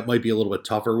that might be a little bit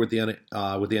tougher with the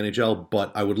NHL,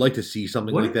 but I would like to see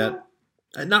something like that.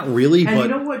 Not really, and but you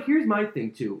know what? Here's my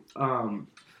thing too.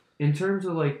 In terms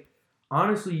of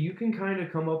honestly, you can kind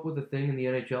of come up with a thing in the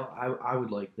NHL. I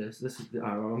would like this. This is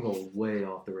I'm going way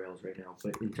off the rails right now,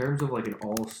 but in terms of an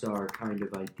all-star kind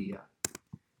of idea,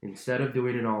 instead of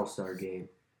doing an all-star game,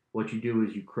 what you do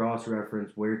is you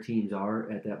cross-reference where teams are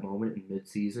at that moment in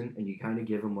mid-season, and you kind of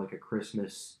give them a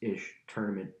Christmas-ish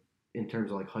tournament in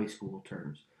terms of high school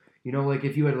terms.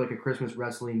 If you had a Christmas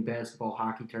wrestling, basketball,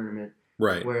 hockey tournament.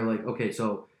 Right. Where okay,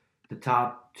 so the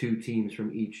top 2 teams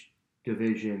from each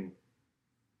division,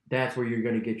 that's where you're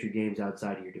going to get your games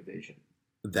outside of your division.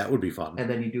 That would be fun. And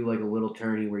then you do a little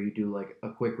tourney where you do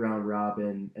a quick round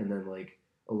robin and then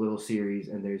a little series,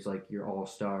 and there's your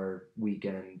all-star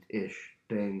weekend-ish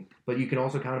thing. But you can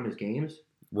also count them as games.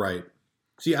 Right.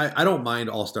 See, I don't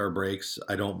mind all-star breaks.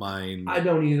 I don't mind. I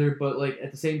don't either, but at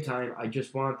the same time, I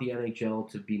just want the NHL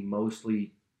to be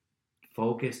mostly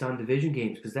focused on division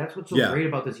games, because that's what's so great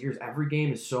about this year is every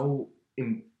game is so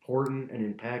important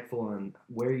and impactful on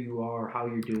where you are, how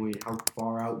you're doing, how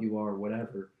far out you are,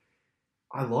 whatever.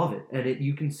 I love it. And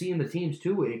you can see in the teams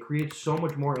too, it creates so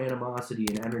much more animosity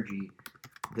and energy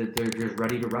that they're just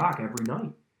ready to rock every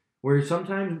night. Where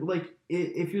sometimes,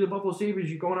 if you're the Buffalo Sabres,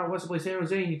 you're going out west to play San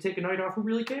Jose and you take a night off, who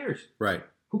really cares? Right.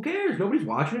 Who cares? Nobody's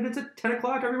watching it. It's at 10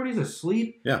 o'clock. Everybody's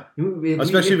asleep. Yeah.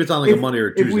 Especially if it's on a Monday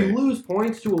or Tuesday. If we lose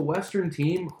points to a Western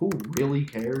team, who really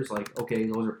cares? Okay,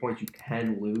 those are points you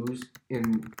can lose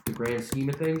in the grand scheme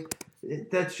of things.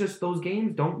 That's just those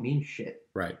games don't mean shit,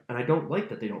 Right. and I don't like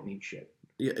that they don't mean shit.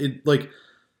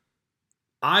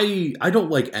 I don't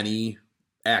like any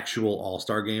actual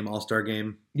All-Star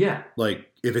game. Yeah,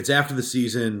 Like, if it's after the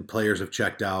season, players have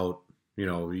checked out,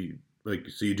 so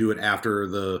you do it after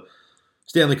the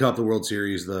Stanley Cup, the World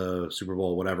Series, the Super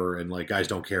Bowl, whatever, and like guys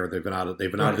don't care. They've been out of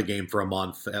the game for a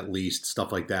month at least,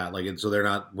 stuff like that. Like, and so they're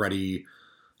not ready.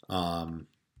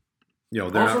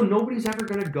 nobody's ever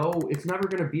gonna go. It's never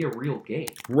gonna be a real game,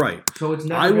 right. So it's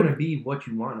never gonna be what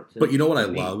you want it to. But you know what I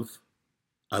love?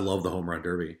 I love the home run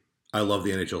derby. I love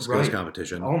the NHL skills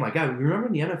competition. Oh my god! Remember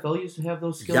when the NFL used to have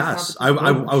those skills? Yes, I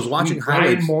was watching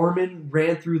highlights. Ryan Mormon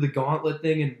ran through the gauntlet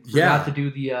thing and forgot to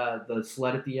do the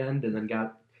sled at the end, and then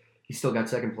he still got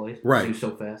second place. Right, he was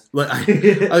so fast. Like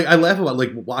I laugh about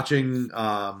like watching,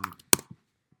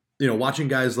 watching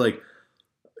guys like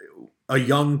a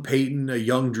young Peyton, a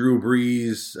young Drew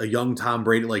Brees, a young Tom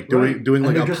Brady, like doing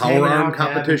like a power arm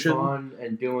competition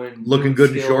and looking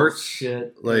good in shorts.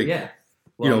 Shit. Like, yeah.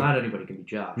 Well, not anybody can be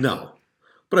Josh. No.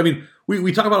 But I mean,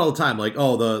 we talk about it all the time, like,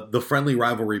 the friendly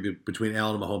rivalry between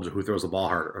Allen and Mahomes, or who throws the ball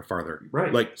harder or farther.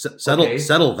 Right. Like, settle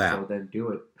that. So then do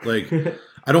it. Like,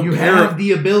 I don't you care. You have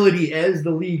the ability as the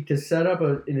league to set up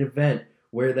an event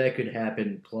where that could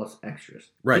happen plus extras.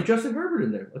 Right. Get Justin Herbert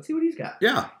in there. Let's see what he's got.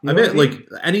 Yeah. You know like,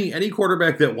 any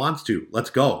quarterback that wants to,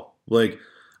 let's go. Like,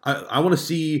 I want to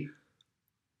see,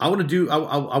 I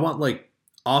want, like,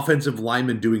 offensive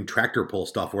linemen doing tractor pull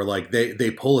stuff where like they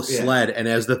pull a sled and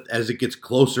as it gets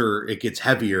closer it gets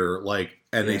heavier, like,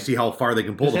 and they see how far they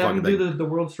can pull the fucking thing. Do the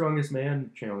world's strongest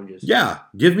man challenges. Yeah,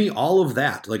 give me all of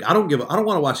that. Like, I don't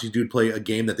want to watch these dudes play a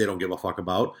game that they don't give a fuck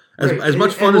about. As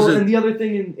much fun as it. And the other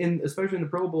thing in especially in the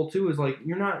Pro Bowl too is like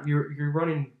you're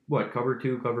running cover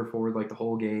 2, cover 4 like the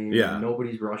whole game. Yeah,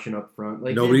 nobody's rushing up front.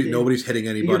 Like nobody's hitting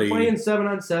anybody. You're playing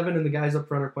 7-on-7 and the guys up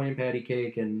front are playing patty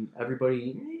cake and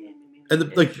everybody. And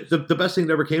the best thing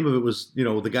that ever came of it was,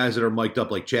 the guys that are mic'd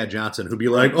up like Chad Johnson, who'd be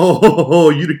like, "Oh,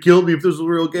 you'd have killed me if this was a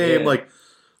real game." Yeah. Like,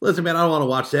 listen, man, I don't want to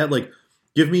watch that. Like,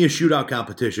 give me a shootout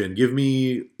competition. Give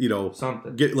me,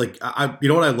 something. You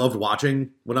know what I loved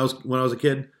watching when I was a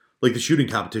kid? Like the shooting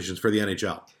competitions for the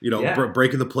NHL.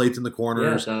 Breaking the plates in the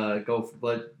corners. Yeah,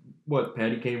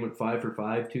 Patty Kane went 5 for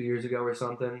 5 2 years ago or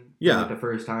something. Yeah, like the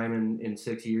first time in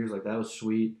 6 years. Like that was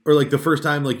sweet. Or like the first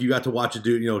time, like you got to watch a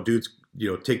dude, dudes,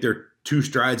 take their 2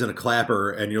 strides and a clapper,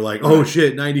 and you're like, oh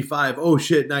shit, 95, oh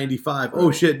shit, 95,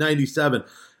 oh shit, 97,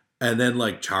 and then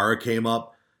like Chara came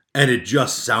up, and it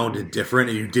just sounded different,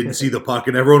 and you didn't see the puck,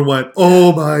 and everyone went,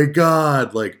 oh my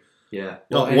god, like. Yeah,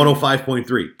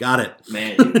 105.3. Got it,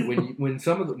 man. when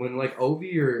like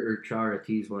Ovi or Chara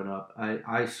tees went up,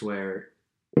 I swear,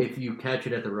 if you catch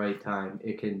it at the right time,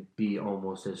 it can be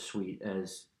almost as sweet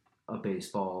as a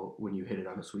baseball when you hit it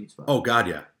on a sweet spot. Oh God,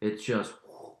 yeah. It's just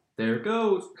there it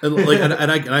goes. and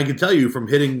I can tell you from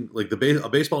hitting like a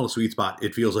baseball in a sweet spot,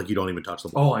 it feels like you don't even touch the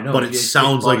ball. Oh, I know. But it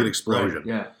sounds like an explosion. Right,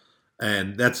 yeah.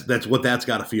 And that's what that's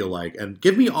got to feel like. And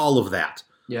give me all of that.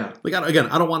 Yeah. Like, I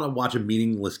don't want to watch a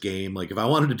meaningless game. Like, if I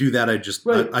wanted to do that, I'd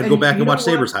go back and watch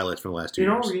Sabres highlights from the last 2 years.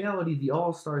 In all reality, the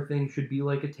All-Star thing should be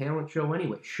like a talent show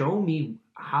anyway. Show me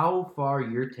how far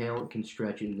your talent can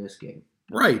stretch in this game.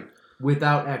 Right.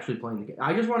 Without actually playing the game.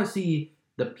 I just want to see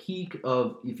the peak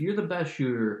of, if you're the best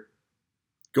shooter,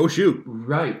 go shoot.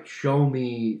 Right. Show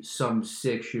me some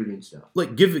sick shooting stuff.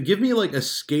 Like, give me like a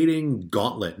skating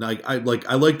gauntlet. Like, I like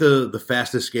the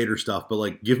fastest skater stuff, but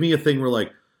like give me a thing where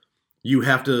like you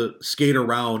have to skate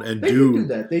around and they do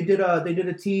that. They did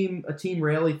a team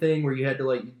rally thing where you had to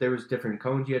like, there was different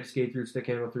cones you had to skate through, stick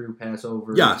handle through, pass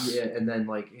over. Yes. Yeah, and then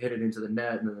like hit it into the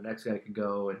net, and then the next guy could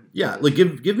go and like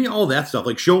give me all that stuff.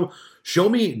 Like show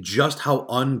me just how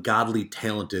ungodly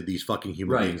talented these fucking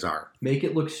human beings are. Make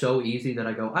it look so easy that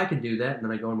I go, I can do that, and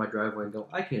then I go in my driveway and go,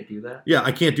 I can't do that. Yeah,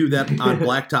 I can't do that on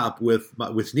blacktop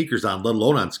with sneakers on, let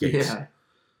alone on skates. Yeah.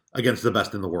 Against the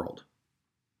best in the world.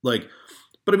 Like,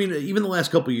 but I mean, even the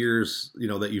last couple of years,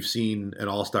 that you've seen an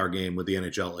All-Star game with the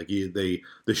NHL, like the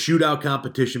shootout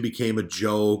competition became a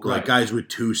joke, like guys with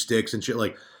 2 sticks and shit.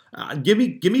 Like, give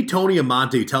me Tony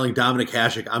Amonte telling Dominic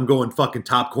Hasek, I'm going fucking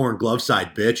top corner glove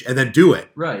side, bitch, and then do it.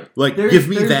 Right. Like, give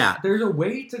me that. There's a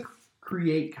way to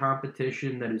create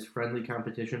competition that is friendly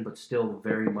competition, but still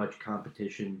very much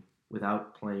competition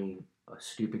without playing a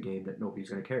stupid game that nobody's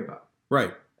going to care about.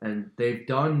 Right. And they've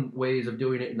done ways of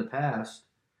doing it in the past.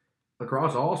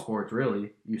 Across all sports,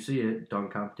 really. You see it,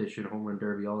 dunk competition, home run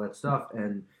derby, all that stuff,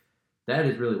 and that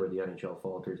is really where the NHL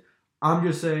falters. I'm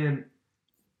just saying,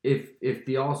 if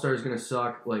the All-Star is going to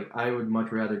suck, like, I would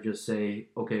much rather just say,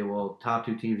 okay, well, top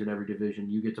 2 teams in every division,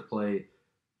 you get to play,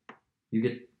 oh,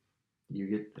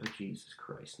 Jesus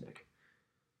Christ, Nick.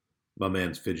 My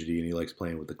man's fidgety and he likes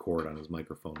playing with the cord on his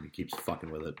microphone. He keeps fucking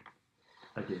with it.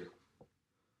 I do.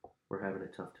 We're having a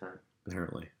tough time.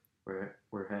 Apparently.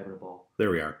 We're having a ball. There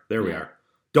we are. We are.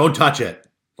 Don't touch it.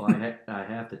 Well, I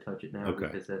have to touch it now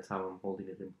because that's how I'm holding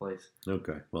it in place.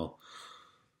 Okay. Well.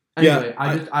 Anyway,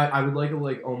 I would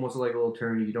like almost like a little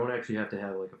tourney. You don't actually have to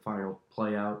have like a final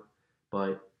play out,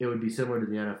 but it would be similar to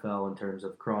the NFL in terms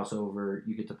of crossover.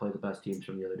 You get to play the best teams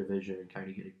from the other division and kind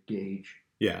of get a gauge.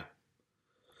 Yeah.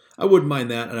 I wouldn't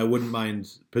mind that, and I wouldn't mind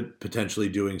potentially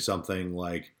doing something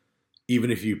like, even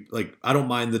if you like, I don't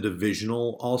mind the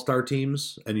divisional all-star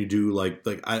teams, and you do like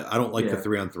I don't like the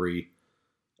 3-on-3,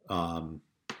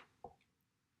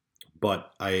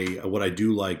 but what I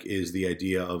do like is the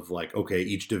idea of like, okay,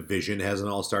 each division has an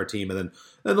all-star team, and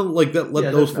then like that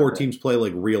let those 4 teams play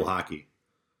like real hockey,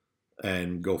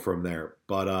 and go from there.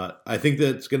 But I think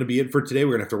that's going to be it for today.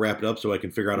 We're going to have to wrap it up so I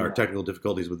can figure out our technical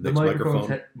difficulties with Nick's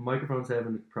microphone. Microphone's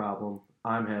having a problem.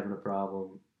 I'm having a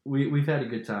problem. We've had a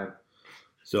good time.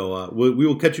 So we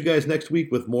will catch you guys next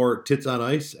week with more Tits on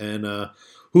Ice. And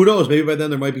who knows, maybe by then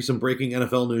there might be some breaking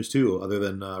NFL news too, other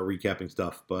than recapping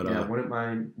stuff. But yeah, wouldn't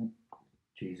mind.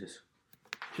 Jesus.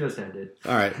 Just ended.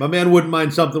 All right. My man wouldn't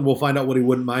mind something. We'll find out what he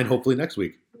wouldn't mind hopefully next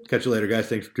week. Catch you later, guys.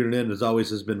 Thanks for tuning in. As always,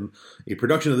 this has been a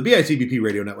production of the BICBP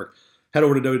Radio Network. Head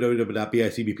over to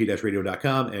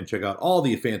www.bicbp-radio.com and check out all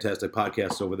the fantastic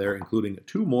podcasts over there, including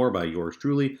 2 more by yours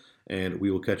truly. And we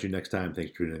will catch you next time.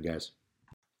 Thanks for tuning in, guys.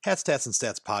 Hats, Tats, and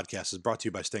Stats podcast is brought to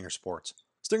you by Stinger Sports.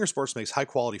 Stinger Sports makes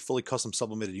high-quality, fully custom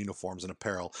sublimated uniforms and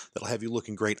apparel that'll have you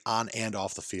looking great on and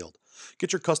off the field.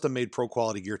 Get your custom-made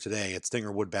pro-quality gear today at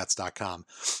StingerWoodBats.com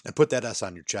and put that S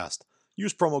on your chest.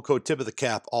 Use promo code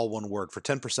TIP-of-the-cap, all one word, for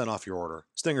 10% off your order.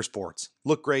 Stinger Sports.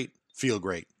 Look great, feel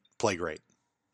great, play great.